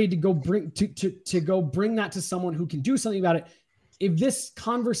too afraid to go bring that to someone who can do something about it. If this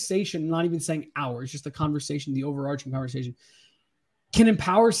conversation, not even saying ours, just the conversation, the overarching conversation, can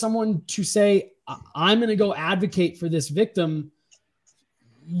empower someone to say, I'm going to go advocate for this victim,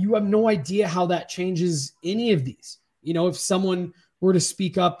 you have no idea how that changes any of these. If someone were to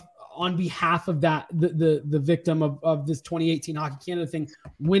speak up on behalf of the victim of this 2018 Hockey Canada thing,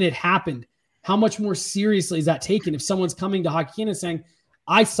 when it happened, how much more seriously is that taken? If someone's coming to Hockey Canada saying,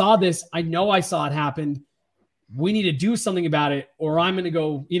 I saw this, I know I saw it happen, we need to do something about it, or I'm going to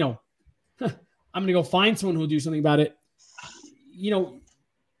go, I'm going to go find someone who will do something about it.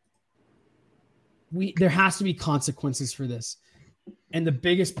 There has to be consequences for this. And the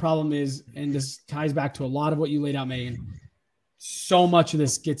biggest problem is, and this ties back to a lot of what you laid out, Megan, so much of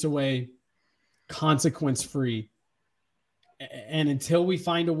this gets away consequence-free. And until we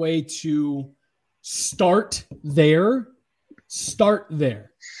find a way to start there.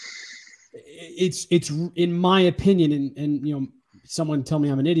 It's in my opinion, and someone tell me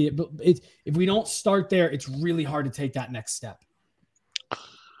I'm an idiot, but if we don't start there, it's really hard to take that next step. I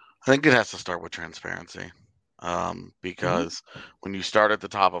think it has to start with transparency, because when you start at the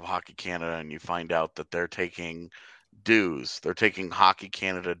top of Hockey Canada and you find out that they're taking dues, they're taking Hockey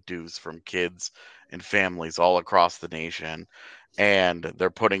Canada dues from kids and families all across the nation, and they're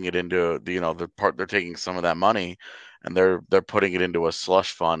putting it into they're taking some of that money and they're putting it into a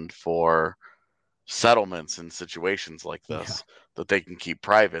slush fund for settlements in situations like this that they can keep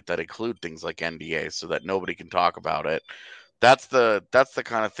private, that include things like NDA, so that nobody can talk about it. That's the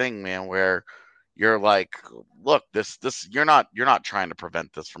kind of thing, man, where you're like, look, this you're not trying to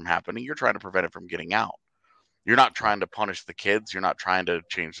prevent this from happening. You're trying to prevent it from getting out. You're not trying to punish the kids. You're not trying to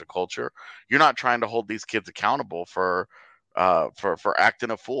change the culture. You're not trying to hold these kids accountable for for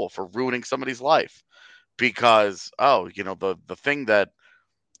acting a fool, for ruining somebody's life. Because the thing that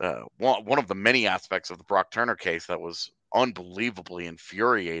one of the many aspects of the Brock Turner case that was unbelievably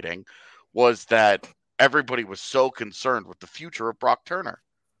infuriating was that everybody was so concerned with the future of Brock Turner.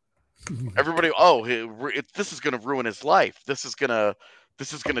 Everybody, this is going to ruin his life. This is going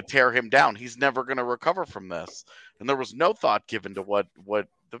to tear him down. He's never going to recover from this. And there was no thought given to what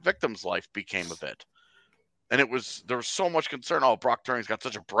the victim's life became of it. And there was so much concern. Oh, Brock Turner's got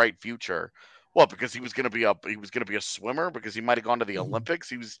such a bright future. Well, because he was going to be a swimmer, because he might have gone to the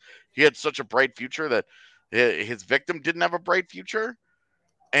Olympics. He had such a bright future that his victim didn't have a bright future.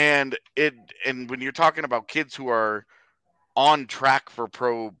 And when you're talking about kids who are on track for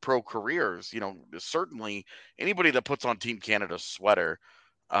pro careers, certainly anybody that puts on Team Canada's sweater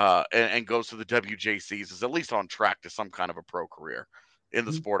and goes to the WJCs is at least on track to some kind of a pro career in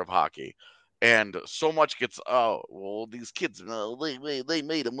the sport of hockey. And so much gets, these kids, they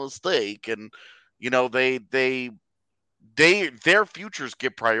made a mistake, and their futures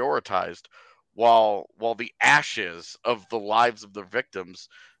get prioritized while the ashes of the lives of their victims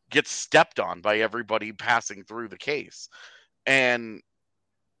get stepped on by everybody passing through the case. And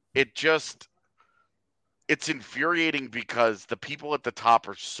it's infuriating because the people at the top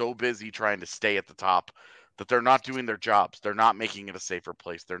are so busy trying to stay at the top that they're not doing their jobs. They're not making it a safer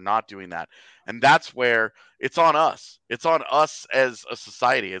place. They're not doing that. And that's where it's on us. It's on us as a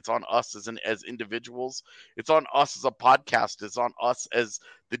society. It's on us as individuals. It's on us as a podcast. It's on us as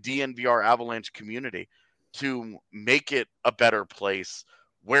the DNVR Avalanche community to make it a better place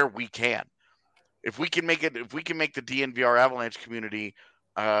where we can. If we can make the DNVR Avalanche community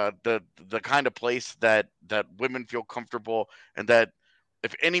the kind of place that women feel comfortable, and that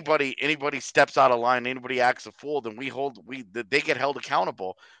if anybody steps out of line, anybody acts a fool, then they get held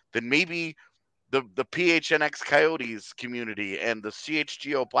accountable. Then maybe the PHNX Coyotes community and the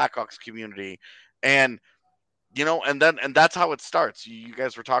CHGO Blackhawks community, and that's how it starts. You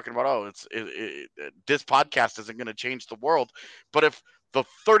guys were talking about, this podcast isn't going to change the world, but if the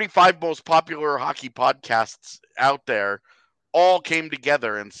 35 most popular hockey podcasts out there all came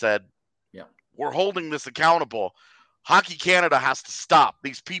together and said, "Yeah, we're holding this accountable. Hockey Canada has to stop.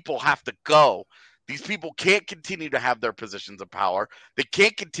 These people have to go. These people can't continue to have their positions of power. They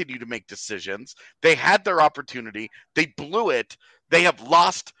can't continue to make decisions. They had their opportunity. They blew it. They have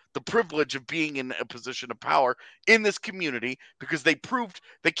lost the privilege of being in a position of power in this community because they proved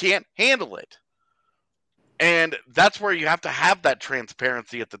they can't handle it." And that's where you have to have that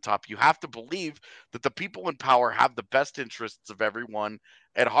transparency at the top. You have to believe that the people in power have the best interests of everyone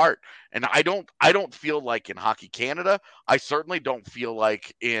at heart. And I don't feel like in Hockey Canada, I certainly don't feel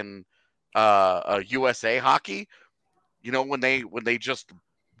like in USA Hockey, when they just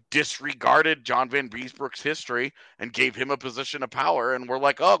disregarded John Van Beesbrook's history and gave him a position of power, and we're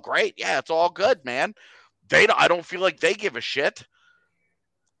like, "Oh, great, yeah, it's all good, man." I don't feel like they give a shit.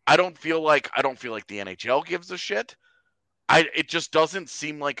 I don't feel like the NHL gives a shit. It just doesn't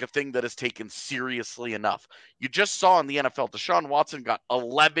seem like a thing that is taken seriously enough. You just saw in the NFL, Deshaun Watson got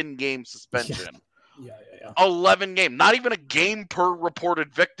 11-game suspension. Yeah. 11 game, not even a game per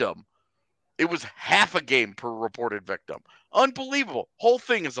reported victim. It was half a game per reported victim. Unbelievable. Whole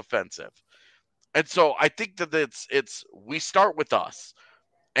thing is offensive. And so I think that we start with us.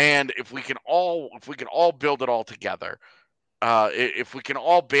 And if we can all build it all together, if we can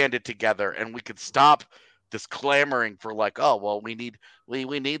all band it together, and we can stop this clamoring for like, "Oh, well, we need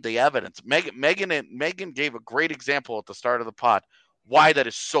the evidence." Megan gave a great example at the start of the pod why that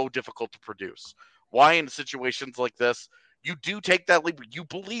is so difficult to produce. Why in situations like this you do take that leap, you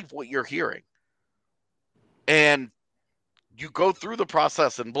believe what you're hearing, and you go through the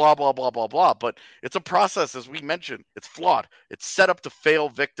process and blah blah blah blah blah. But it's a process, as we mentioned. It's flawed. It's set up to fail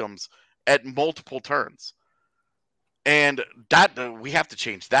victims at multiple turns. And that we have to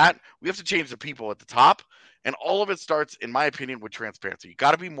change that. We have to change the people at the top. And all of it starts, in my opinion, with transparency. You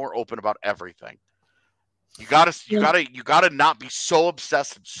got to be more open about everything. You got to not be so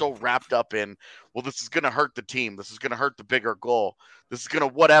obsessed and so wrapped up in, well, this is going to hurt the team. This is going to hurt the bigger goal. This is going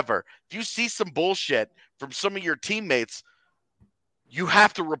to whatever. If you see some bullshit from some of your teammates, you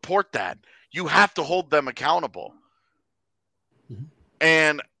have to report that. You have to hold them accountable. Mm-hmm.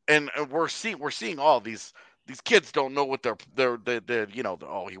 And we're seeing all these kids don't know what they're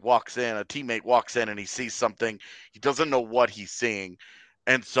he walks in, a teammate walks in and he sees something. He doesn't know what he's seeing.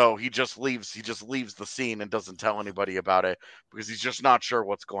 And so he just leaves the scene and doesn't tell anybody about it because he's just not sure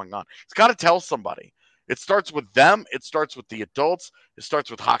what's going on. He's got to tell somebody. It starts with them. It starts with the adults. It starts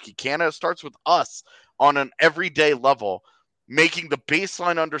with Hockey Canada. It starts with us on an everyday level, making the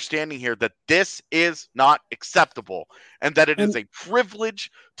baseline understanding here that this is not acceptable and that it is a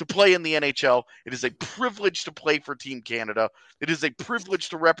privilege to play in the NHL. It is a privilege to play for Team Canada. It is a privilege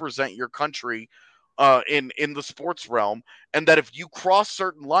to represent your country in the sports realm, and that if you cross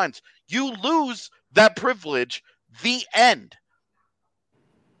certain lines, you lose that privilege. The end.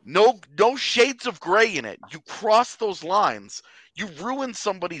 No shades of gray in it. You cross those lines, you ruin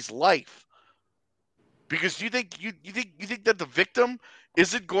somebody's life. Because you think that the victim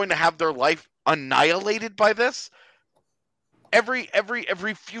isn't going to have their life annihilated by this? Every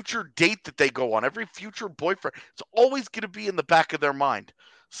future date that they go on, every future boyfriend, it's always going to be in the back of their mind.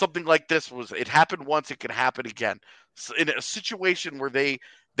 Something like this it happened once, it can happen again. So in a situation where they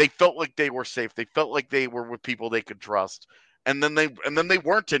felt like they were safe, they felt like they were with people they could trust, and then they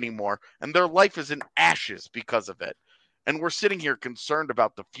weren't anymore, and their life is in ashes because of it. And we're sitting here concerned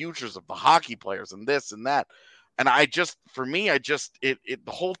about the futures of the hockey players and this and that. And the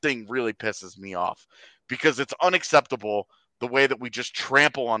whole thing really pisses me off because it's unacceptable the way that we just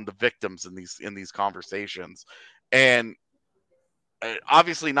trample on the victims in these conversations. And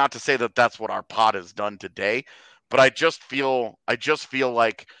obviously not to say that that's what our pod has done today, but I just feel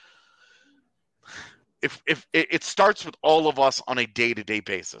like if it starts with all of us on a day-to-day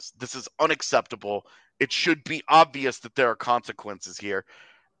basis. This is unacceptable. It should be obvious that there are consequences here.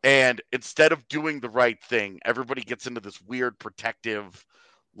 And instead of doing the right thing, everybody gets into this weird protective,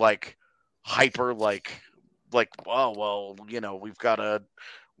 hyper, oh, well, we've got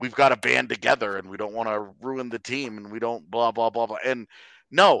to band together and we don't want to ruin the team and we don't blah, blah, blah, blah. And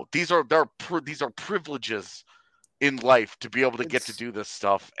no, these are privileges in life to be able to get to do this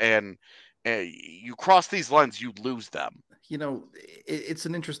stuff. And you cross these lines, you lose them. It's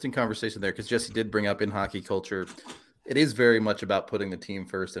an interesting conversation there because Jesse did bring up in hockey culture, it is very much about putting the team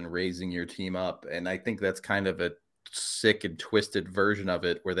first and raising your team up. And I think that's kind of a sick and twisted version of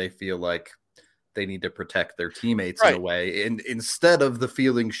it where they feel like they need to protect their teammates in a way. And instead of the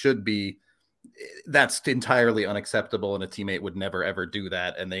feeling should be that's entirely unacceptable and a teammate would never, ever do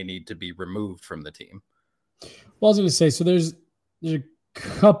that. And they need to be removed from the team. Well, I was going to say, so there's a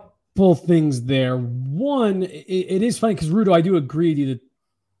couple things there. One, it is funny because Rudo, I do agree with you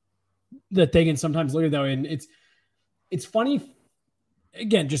that they can sometimes look at that way. And it's funny,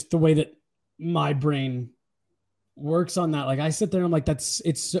 again, just the way that my brain works on that. Like I sit there and I'm like, it's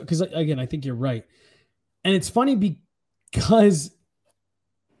because again, I think you're right. And it's funny because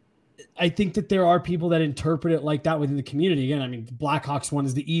I think that there are people that interpret it like that within the community. Again, I mean, the Blackhawks one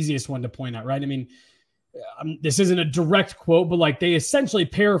is the easiest one to point out, right? I mean, this isn't a direct quote, but they essentially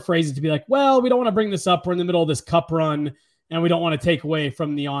paraphrase it to be like, well, we don't want to bring this up. We're in the middle of this cup run and we don't want to take away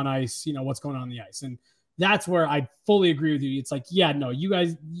from the on ice, what's going on the ice. And that's where I fully agree with you. It's like, yeah, no, you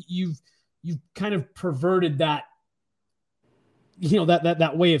guys, you've kind of perverted that,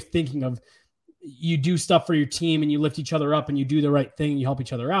 that way of thinking of you do stuff for your team and you lift each other up and you do the right thing and you help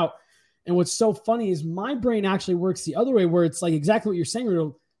each other out. And what's so funny is my brain actually works the other way where it's like exactly what you're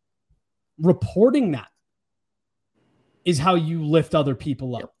saying, reporting that is how you lift other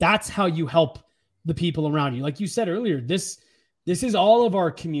people up. Yep. That's how you help the people around you. Like you said earlier, this is all of our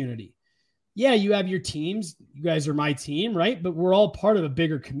community. Yeah, you have your teams. You guys are my team, right? But we're all part of a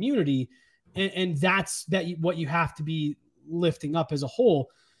bigger community. And that's what you have to be lifting up as a whole.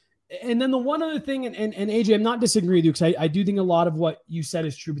 And then the one other thing, and AJ, I'm not disagreeing with you because I do think a lot of what you said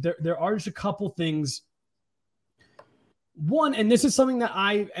is true, but there are just a couple things. One, and this is something that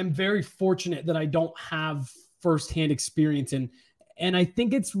I am very fortunate that I don't have firsthand experience in. And I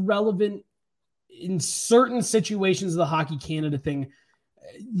think it's relevant in certain situations of the Hockey Canada thing.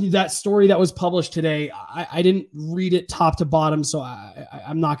 That story that was published today, I didn't read it top to bottom, so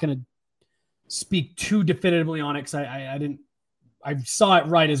I'm not going to speak too definitively on it because I saw it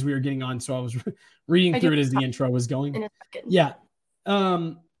right as we were getting on, so I was reading through it as the intro was going. Yeah.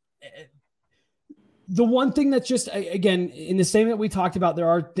 The one thing that's just, again, in the same that we talked about, there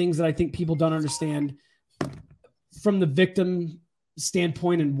are things that I think people don't understand from the victim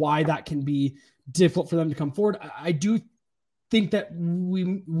standpoint and why that can be difficult for them to come forward. I do think that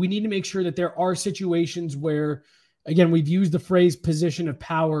we need to make sure that there are situations where, again, we've used the phrase position of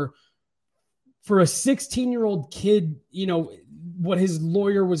power. For a 16-year-old kid, what his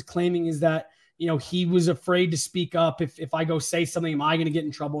lawyer was claiming is that, he was afraid to speak up. If I go say something, am I going to get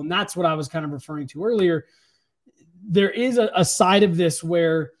in trouble? And that's what I was kind of referring to earlier. There is a side of this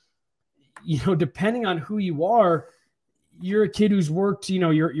where, depending on who you are, you're a kid who's worked,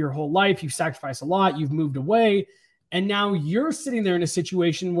 your whole life, you've sacrificed a lot, you've moved away. And now you're sitting there in a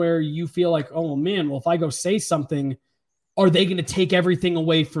situation where you feel like, oh man, well, if I go say something, are they going to take everything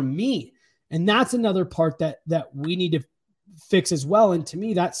away from me? And that's another part that we need to fix as well. And to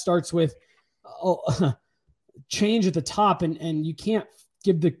me, that starts with change at the top. And you can't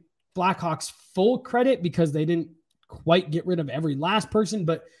give the Blackhawks full credit because they didn't quite get rid of every last person,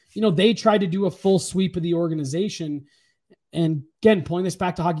 but they tried to do a full sweep of the organization. And again, pulling this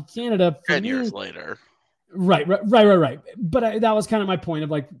back to Hockey Canada, 10 years later. Right. But that was kind of my point of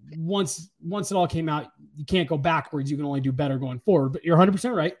like, once it all came out, you can't go backwards. You can only do better going forward, but you're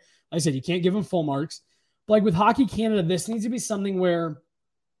 100% right. Like I said, you can't give them full marks. But like with Hockey Canada, this needs to be something where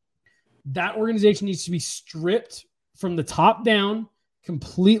that organization needs to be stripped from the top down,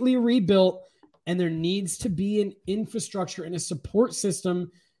 completely rebuilt. And there needs to be an infrastructure and a support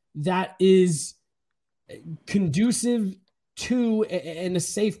system that is conducive to and a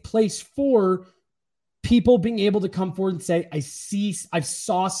safe place for people being able to come forward and say, I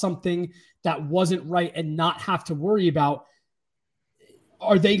saw something that wasn't right, and not have to worry about,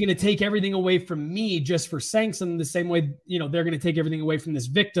 are they going to take everything away from me just for saying something the same way, they're going to take everything away from this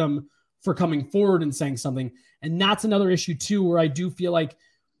victim for coming forward and saying something. And that's another issue too, where I do feel like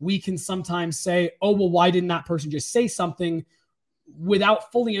we can sometimes say, oh, well, why didn't that person just say something,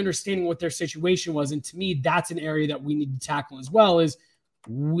 without fully understanding what their situation was. And to me, that's an area that we need to tackle as well, is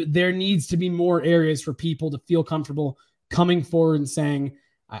there needs to be more areas for people to feel comfortable coming forward and saying,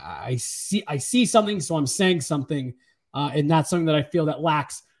 I see something, so I'm saying something. And that's something that I feel that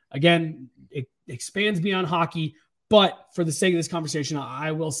lacks. Again, it expands beyond hockey, but for the sake of this conversation,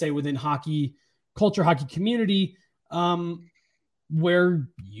 I will say within hockey culture, hockey community, where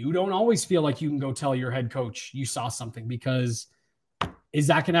you don't always feel like you can go tell your head coach you saw something, because is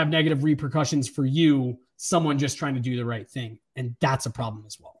that going to have negative repercussions for you, someone just trying to do the right thing? And that's a problem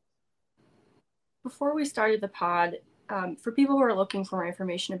as well. Before we started the pod, for people who are looking for more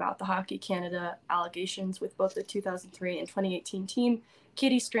information about the Hockey Canada allegations with both the 2003 and 2018 team,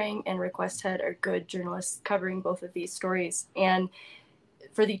 Katie Strang and Rick Westhead are good journalists covering both of these stories. And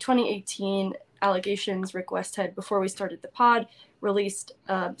for the 2018 allegations, Rick Westhead, before we started the pod, released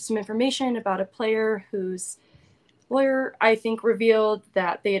some information about a player whose lawyer, I think, revealed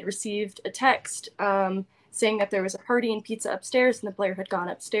that they had received a text saying that there was a party and pizza upstairs, and the player had gone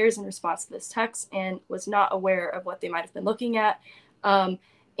upstairs in response to this text and was not aware of what they might have been looking at.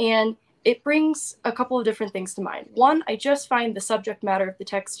 And it brings a couple of different things to mind. One, I just find the subject matter of the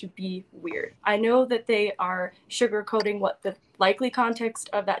text to be weird. I know that they are sugarcoating what the likely context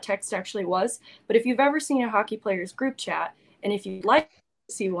of that text actually was, but if you've ever seen a hockey players group chat, and if you'd like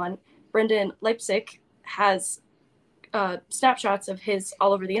to see one, Brendan Leipzig has snapshots of his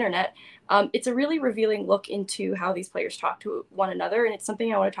all over the internet. It's a really revealing look into how these players talk to one another, and it's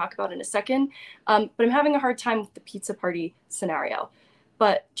something I want to talk about in a second. But I'm having a hard time with the pizza party scenario.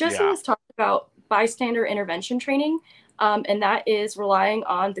 But Justin has talked about bystander intervention training, and that is relying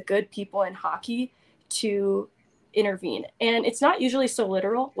on the good people in hockey to intervene. And it's not usually so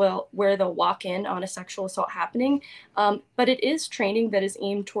literal, where they'll walk in on a sexual assault happening, but it is training that is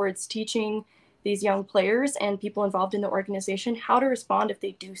aimed towards teaching these young players and people involved in the organization how to respond if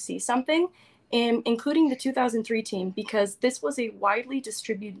they do see something, and including the 2003 team, because this was a widely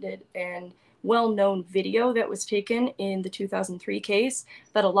distributed and well-known video that was taken in the 2003 case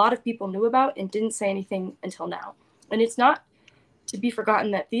that a lot of people knew about and didn't say anything until now. And it's not to be forgotten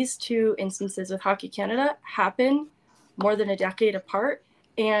that these two instances with Hockey Canada happen more than a decade apart.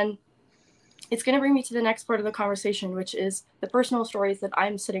 And it's going to bring me to the next part of the conversation, which is the personal stories that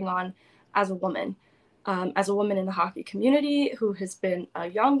I'm sitting on as a woman in the hockey community, who has been a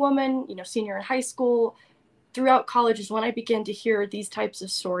young woman, senior in high school. Throughout college is when I began to hear these types of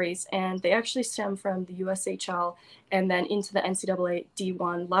stories, and they actually stem from the USHL and then into the NCAA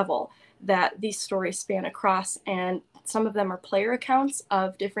D1 level, that these stories span across, and some of them are player accounts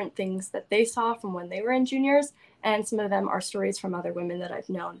of different things that they saw from when they were in juniors, and some of them are stories from other women that I've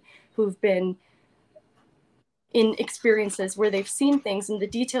known who've been in experiences where they've seen things, and the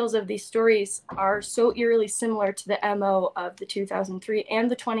details of these stories are so eerily similar to the MO of the 2003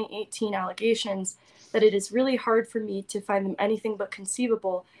 and the 2018 allegations that it is really hard for me to find them anything but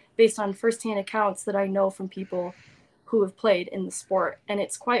conceivable based on firsthand accounts that I know from people who have played in the sport. And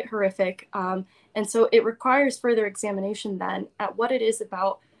it's quite horrific. And so it requires further examination then at what it is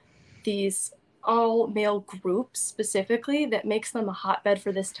about these all male groups specifically that makes them a hotbed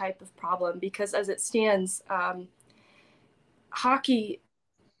for this type of problem. Because as it stands, hockey,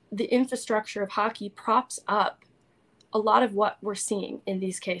 the infrastructure of hockey props up a lot of what we're seeing in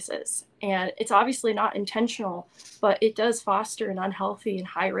these cases. And it's obviously not intentional, but it does foster an unhealthy and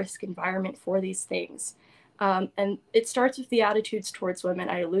high risk environment for these things. And it starts with the attitudes towards women.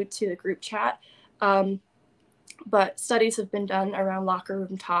 I allude to the group chat, but studies have been done around locker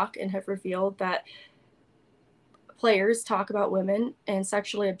room talk and have revealed that players talk about women and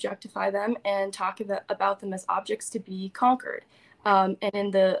sexually objectify them and talk about them as objects to be conquered. And in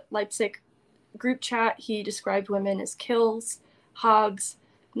the Leipzig group chat, he described women as kills, hogs,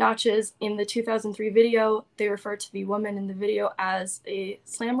 notches. In the 2003 video, they refer to the woman in the video as a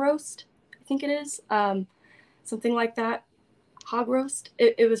slam roast, I think it is, something like that. Hog roast.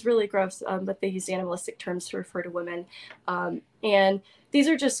 It was really gross, but they used animalistic terms to refer to women. And these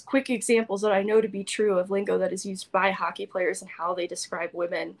are just quick examples that I know to be true of lingo that is used by hockey players and how they describe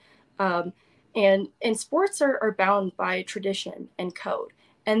women. And sports are bound by tradition and code.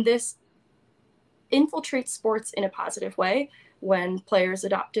 And this infiltrates sports in a positive way when players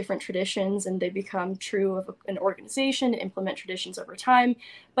adopt different traditions and they become true of an organization, implement traditions over time.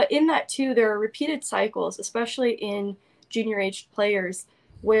 But in that too, there are repeated cycles, especially in junior-aged players,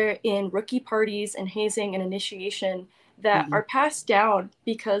 where in rookie parties and hazing and initiation that are passed down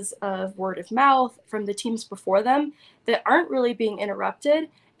because of word of mouth from the teams before them that aren't really being interrupted.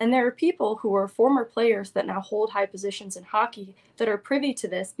 And there are people who are former players that now hold high positions in hockey that are privy to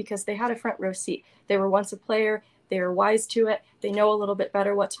this because they had a front row seat. They were once a player. They are wise to it. They know a little bit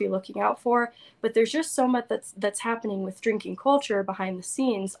better what to be looking out for. But there's just so much that's happening with drinking culture behind the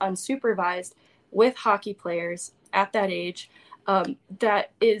scenes, unsupervised, with hockey players at that age,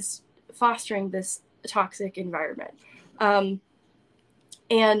 that is fostering this toxic environment. And,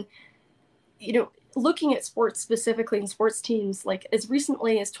 you know, looking at sports specifically and sports teams, like as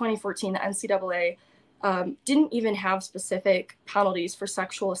recently as 2014, the NCAA didn't even have specific penalties for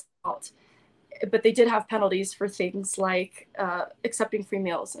sexual assault, but they did have penalties for things like accepting free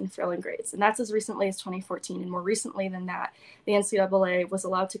meals and failing grades. And that's as recently as 2014. And more recently than that, the NCAA was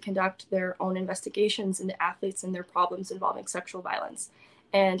allowed to conduct their own investigations into athletes and their problems involving sexual violence.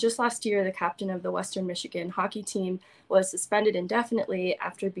 And just last year, the captain of the Western Michigan hockey team was suspended indefinitely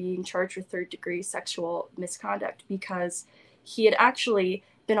after being charged with third-degree sexual misconduct because he had actually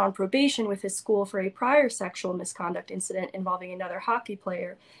been on probation with his school for a prior sexual misconduct incident involving another hockey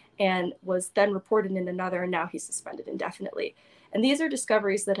player and was then reported in another, and now he's suspended indefinitely. And these are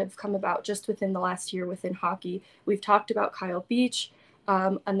discoveries that have come about just within the last year within hockey. We've talked about Kyle Beach.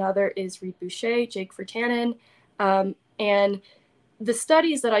 Another is Reed Boucher, Jake Virtanen, and the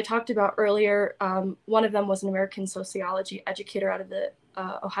studies that I talked about earlier, one of them was an American sociology educator out of the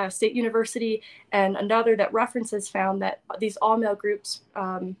Ohio State University, and another that references found that these all-male groups,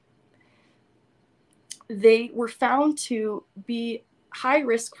 they were found to be high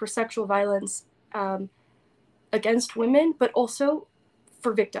risk for sexual violence against women, but also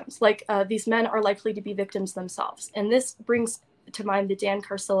for victims. Like these men are likely to be victims themselves. And this brings to mind the Dan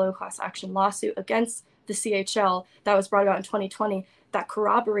Carcillo class action lawsuit against the CHL that was brought about in 2020 that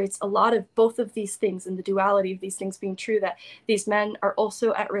corroborates a lot of both of these things and the duality of these things being true, that these men are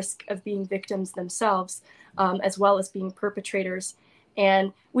also at risk of being victims themselves, as well as being perpetrators.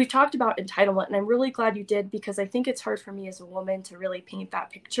 And we've talked about entitlement, and I'm really glad you did, because I think it's hard for me as a woman to really paint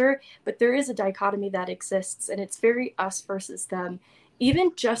that picture, but there is a dichotomy that exists, and it's very us versus them.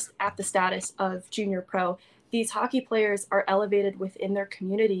 Even just at the status of junior pro, these hockey players are elevated within their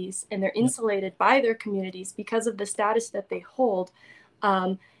communities, and they're insulated by their communities because of the status that they hold.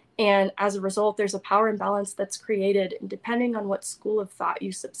 And as a result, there's a power imbalance that's created. And depending on what school of thought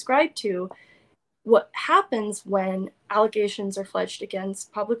you subscribe to, what happens when allegations are fledged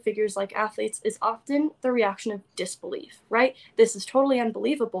against public figures like athletes is often the reaction of disbelief, right? This is totally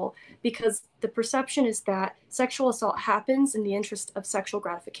unbelievable, because the perception is that sexual assault happens in the interest of sexual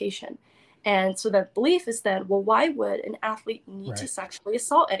gratification. And so the belief is that, well, why would an athlete need to sexually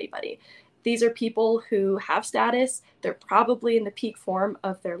assault anybody? These are people who have status, they're probably in the peak form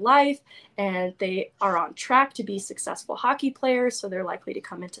of their life, and they are on track to be successful hockey players, so they're likely to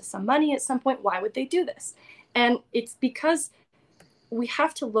come into some money at some point. Why would they do this? And it's because we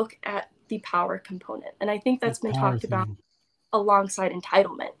have to look at the power component. And I think that's been talked about alongside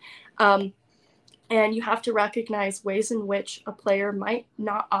entitlement. And you have to recognize ways in which a player might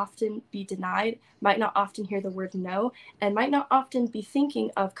not often be denied, might not often hear the word no, and might not often be thinking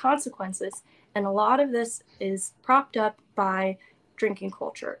of consequences. And a lot of this is propped up by drinking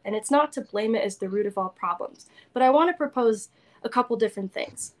culture. And it's not to blame it as the root of all problems. But I want to propose a couple different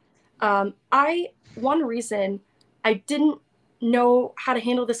things. One reason I didn't know how to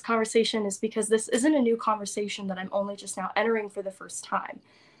handle this conversation is because this isn't a new conversation that I'm only just now entering for the first time.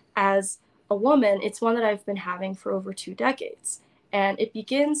 As a woman, it's one that I've been having for over 2 decades. And it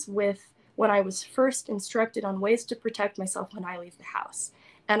begins with when I was first instructed on ways to protect myself when I leave the house.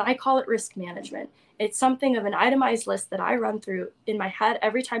 And I call it risk management. It's something of an itemized list that I run through in my head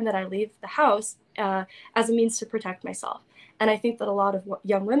every time that I leave the house as a means to protect myself. And I think that a lot of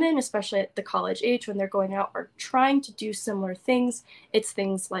young women, especially at the college age, when they're going out, are trying to do similar things. It's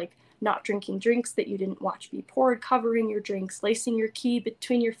things like not drinking drinks that you didn't watch be poured, covering your drinks, lacing your key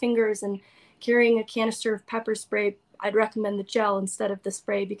between your fingers, and carrying a canister of pepper spray. I'd recommend the gel instead of the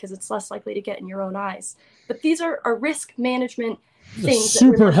spray because it's less likely to get in your own eyes. But these are risk management things.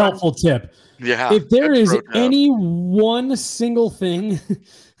 Super helpful tip. Yeah. If there is any one single thing,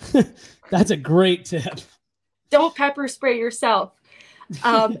 that's a great tip. Don't pepper spray yourself.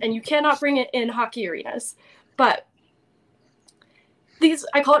 And you cannot bring it in hockey arenas. But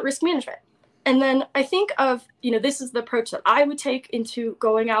I call it risk management. And then I think of, this is the approach that I would take into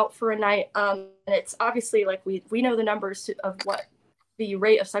going out for a night. And it's obviously like we know the numbers of what the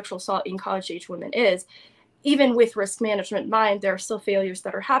rate of sexual assault in college age women is. Even with risk management in mind, there are still failures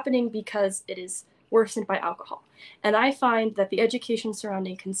that are happening because it is worsened by alcohol. And I find that the education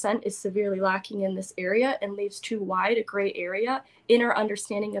surrounding consent is severely lacking in this area and leaves too wide a gray area in our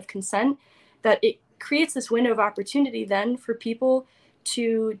understanding of consent, that it creates this window of opportunity then for people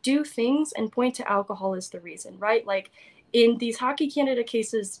to do things and point to alcohol as the reason, right? Like in these Hockey Canada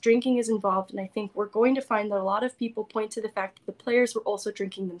cases, drinking is involved. And I think we're going to find that a lot of people point to the fact that the players were also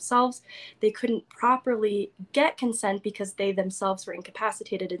drinking themselves. They couldn't properly get consent because they themselves were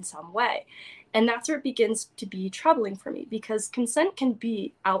incapacitated in some way. And that's where it begins to be troubling for me, because consent can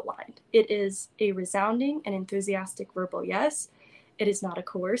be outlined. It is a resounding and enthusiastic verbal yes. It is not a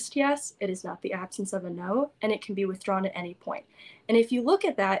coerced yes. It is not the absence of a no, and it can be withdrawn at any point. And if you look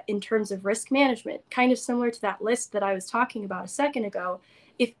at that in terms of risk management, kind of similar to that list that I was talking about a second ago,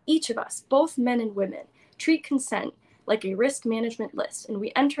 if each of us, both men and women, treat consent like a risk management list, and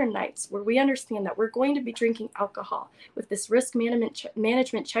we enter nights where we understand that we're going to be drinking alcohol with this risk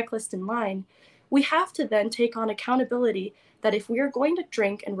management checklist in line, we have to then take on accountability that if we are going to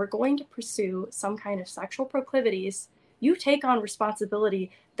drink and we're going to pursue some kind of sexual proclivities, you take on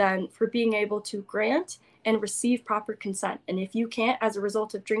responsibility then for being able to grant and receive proper consent. And if you can't as a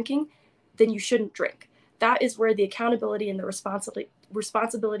result of drinking, then you shouldn't drink. That is where the accountability and the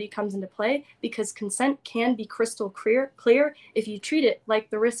responsibility comes into play, because consent can be crystal clear if you treat it like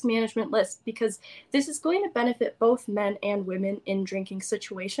the risk management list, because this is going to benefit both men and women in drinking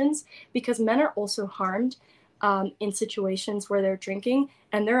situations, because men are also harmed in situations where they're drinking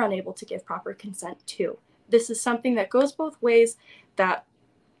and they're unable to give proper consent too. This is something that goes both ways, that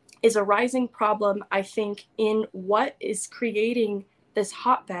is a rising problem, I think, in what is creating this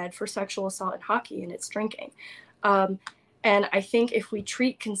hotbed for sexual assault in hockey, and it's drinking. And I think if we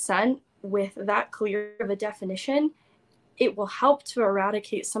treat consent with that clear of a definition, it will help to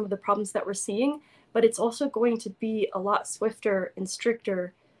eradicate some of the problems that we're seeing, but it's also going to be a lot swifter and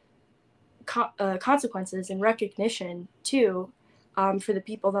stricter consequences and recognition too for the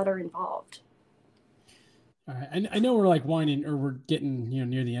people that are involved. All right. And I know we're like winding, or we're getting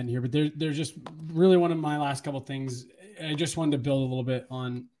near the end here, but there's just really one of my last couple of things. I just wanted to build a little bit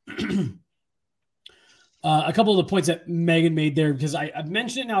on a couple of the points that Megan made there, because I've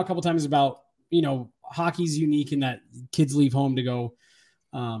mentioned it now a couple of times about, hockey's unique in that kids leave home to go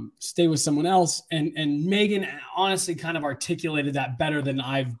stay with someone else. And Megan honestly kind of articulated that better than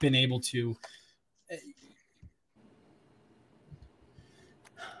I've been able to.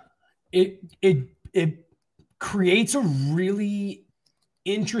 It creates a really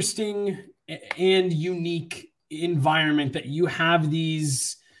interesting and unique environment that you have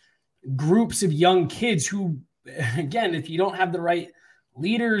these groups of young kids who, again, if you don't have the right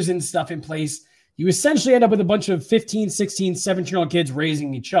leaders and stuff in place, you essentially end up with a bunch of 15, 16, 17-year-old kids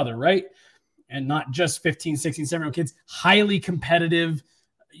raising each other, right? And not just 15, 16, 17-year-old kids, highly competitive,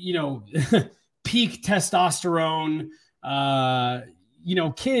 peak testosterone,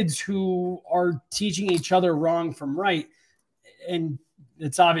 kids who are teaching each other wrong from right. And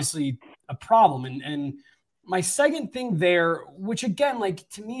it's obviously a problem. And my second thing there, which again, like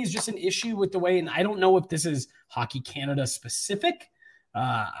to me is just an issue with the way, and I don't know if this is Hockey Canada specific.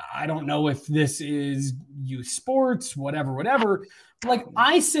 I don't know if this is youth sports, whatever. Like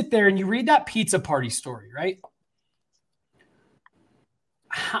I sit there and you read that pizza party story, right?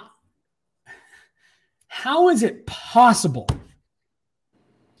 How is it possible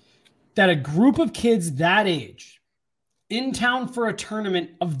that a group of kids that age in town for a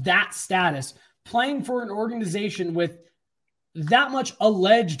tournament of that status, playing for an organization with that much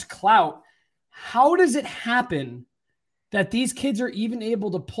alleged clout, how does it happen that these kids are even able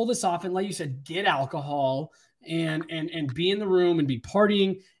to pull this off and, like you said, get alcohol and be in the room and be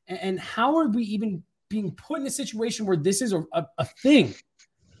partying? And how are we even being put in a situation where this is a thing?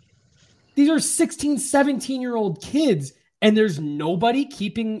 These are 16, 17-year-old kids, and there's nobody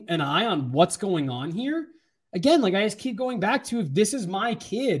keeping an eye on what's going on here. again, like I just keep going back to, if this is my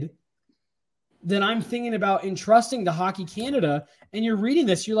kid, then I'm thinking about entrusting to Hockey Canada, and you're reading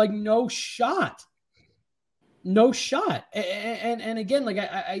this, you're like, no shot. And again, like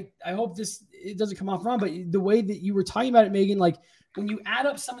I hope it doesn't come off wrong, but the way that you were talking about it, Megan, like when you add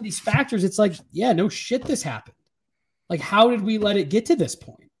up some of these factors, it's like, yeah, no shit, this happened. Like, how did we let it get to this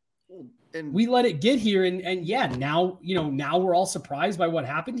point? And we let it get here. And yeah, now we're all surprised by what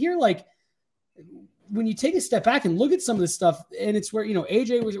happened here. Like, when you take a step back and look at some of this stuff, and it's where,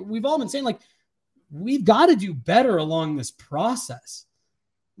 we've all been saying, like, we've got to do better along this process.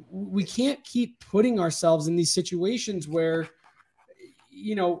 We can't keep putting ourselves in these situations where,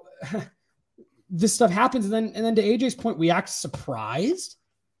 this stuff happens. And then to AJ's point, we act surprised.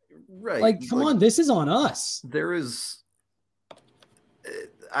 Right. Like, come on, this is on us.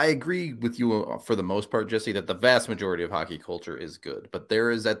 I agree with you for the most part, Jesse, that the vast majority of hockey culture is good, but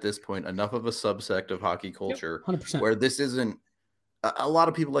there is at this point enough of a subsect of hockey culture 100%. where this isn't. A lot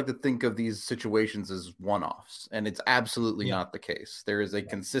of people like to think of these situations as one-offs, and it's absolutely not the case. There is a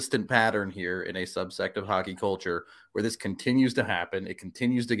consistent pattern here in a subsect of hockey culture where this continues to happen. It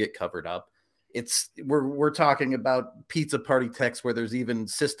continues to get covered up. We're talking about pizza party texts where there's even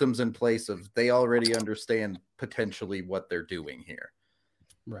systems in place of they already understand potentially what they're doing here.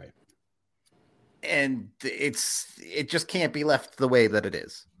 Right. And it just can't be left the way that it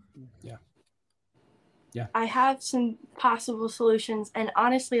is. Yeah. I have some possible solutions, and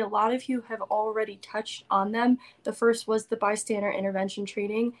honestly, a lot of you have already touched on them. The first was the bystander intervention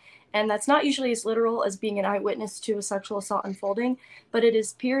training, and that's not usually as literal as being an eyewitness to a sexual assault unfolding, but it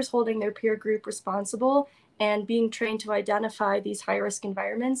is peers holding their peer group responsible and being trained to identify these high-risk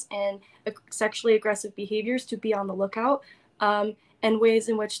environments and sexually aggressive behaviors, to be on the lookout, and ways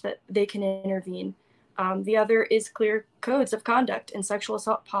in which that they can intervene. The other is clear codes of conduct and sexual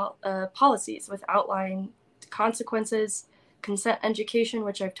assault policies with outlining consequences, consent education,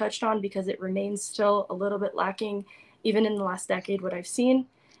 which I've touched on because it remains still a little bit lacking even in the last decade, what I've seen,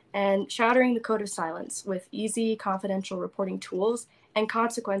 and shattering the code of silence with easy, confidential reporting tools and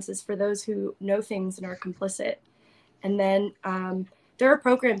consequences for those who know things and are complicit. And then there are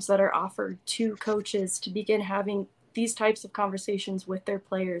programs that are offered to coaches to begin having these types of conversations with their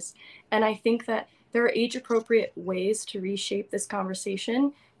players. And I think that there are age-appropriate ways to reshape this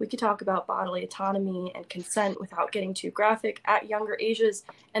conversation. We could talk about bodily autonomy and consent without getting too graphic at younger ages.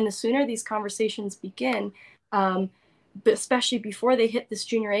 And the sooner these conversations begin, but especially before they hit this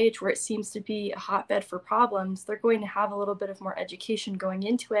junior age where it seems to be a hotbed for problems, they're going to have a little bit of more education going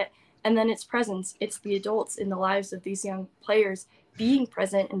into it. And then its presence, it's the adults in the lives of these young players being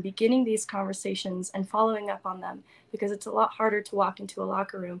present and beginning these conversations and following up on them, because it's a lot harder to walk into a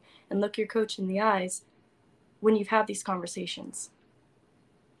locker room and look your coach in the eyes when you've had these conversations.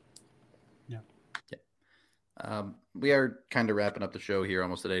 We are kind of wrapping up the show here,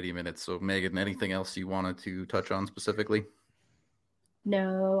 almost at 80 minutes. So Megan, anything else you wanted to touch on specifically?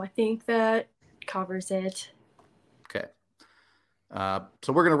 No, I think that covers it. Okay.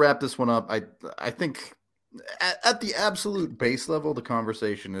 So we're going to wrap this one up. I think at the absolute base level, the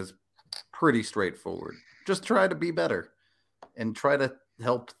conversation is pretty straightforward. Just try to be better and try to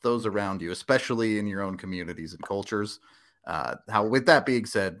help those around you, especially in your own communities and cultures. With that being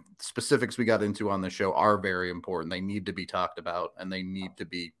said, specifics we got into on the show are very important. They need to be talked about and they need to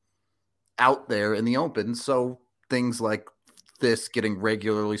be out there in the open. So things like this getting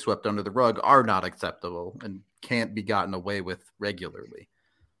regularly swept under the rug are not acceptable and can't be gotten away with regularly.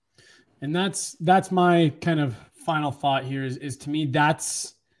 And that's my kind of final thought here is to me,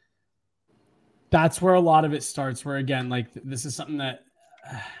 that's where a lot of it starts, where again, like this is something that,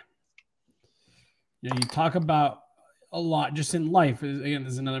 you talk about a lot just in life. Again,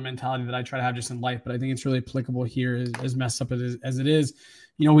 there's another mentality that I try to have just in life, but I think it's really applicable here as messed up as it is.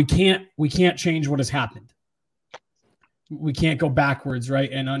 We can't change what has happened. We can't go backwards,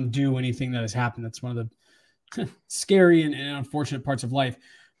 right, and undo anything that has happened. That's one of the scary and unfortunate parts of life.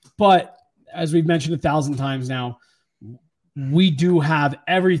 But as we've mentioned 1,000 times now, we do have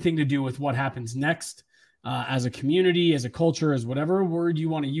everything to do with what happens next as a community, as a culture, as whatever word you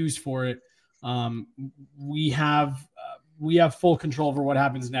want to use for it. We have full control over what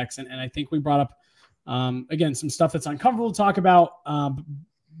happens next. And I think we brought up, again, some stuff that's uncomfortable to talk about.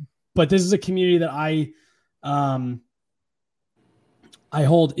 But this is a community that I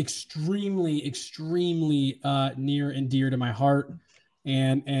hold extremely, extremely near and dear to my heart.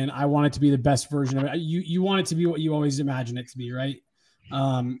 And I want it to be the best version of it. You want it to be what you always imagine it to be, right?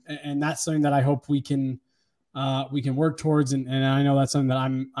 And that's something that I hope we can work towards. And I know that's something that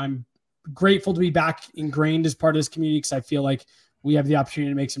I'm grateful to be back ingrained as part of this community, because I feel like we have the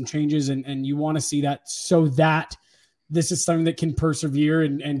opportunity to make some changes, and you want to see that so that this is something that can persevere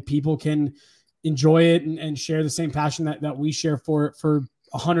and people can enjoy it and share the same passion that we share for it for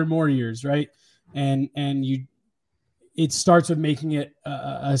 100 more years. Right. It starts with making it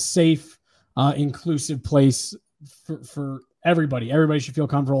a safe, inclusive place for everybody. Everybody should feel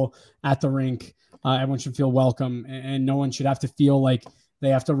comfortable at the rink. Everyone should feel welcome, and no one should have to feel like they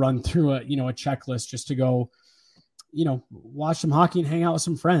have to run through a checklist just to go, watch some hockey and hang out with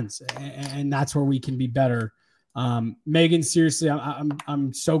some friends. And that's where we can be better. Megan, seriously,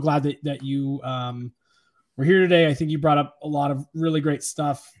 I'm so glad that you were here today. I think you brought up a lot of really great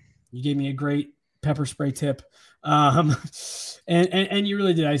stuff. You gave me a great pepper spray tip. And you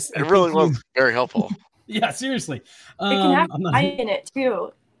really did. It really was very helpful. Yeah, seriously. It can have dye in it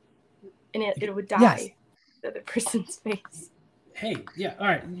too. And it would dye the other person's face. Hey, yeah, all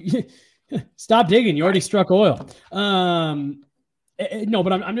right. Stop digging. You already struck oil. No,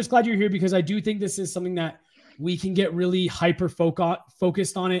 but I'm just glad you're here because I do think this is something that we can get really hyper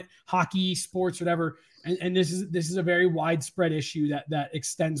focused on it. Hockey, sports, whatever. And this is a very widespread issue that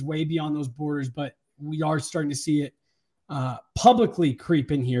extends way beyond those borders. But we are starting to see it publicly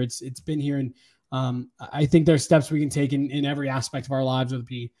creep in here. It's been here, and I think there's steps we can take in every aspect of our lives, whether it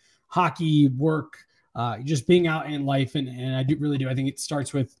be hockey, work, just being out in life. And I really do. I think it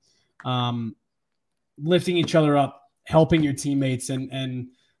starts with lifting each other up, helping your teammates. And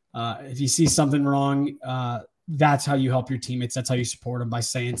if you see something wrong, that's how you help your teammates. That's how you support them, by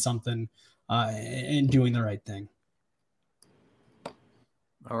saying something and doing the right thing.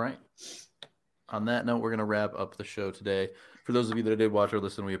 All right. On that note, we're going to wrap up the show today. For those of you that did watch or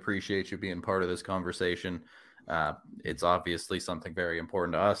listen, we appreciate you being part of this conversation. It's obviously something very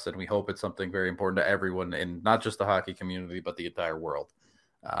important to us, and we hope it's something very important to everyone, and not just the hockey community, but the entire world.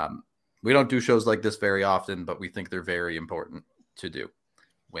 We don't do shows like this very often, but we think they're very important to do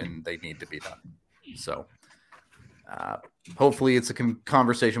when they need to be done. So hopefully it's a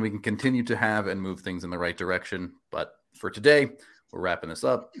conversation we can continue to have and move things in the right direction. But for today, we're wrapping this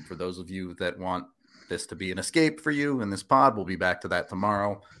up. For those of you that want this to be an escape for you in this pod, we'll be back to that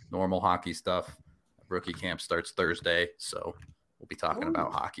tomorrow. Normal hockey stuff. Rookie camp starts Thursday, so we'll be talking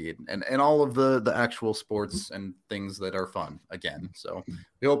about hockey and all of the actual sports and things that are fun again. So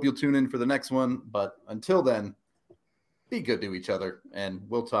we hope you'll tune in for the next one. But until then, be good to each other, and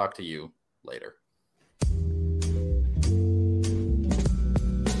we'll talk to you later.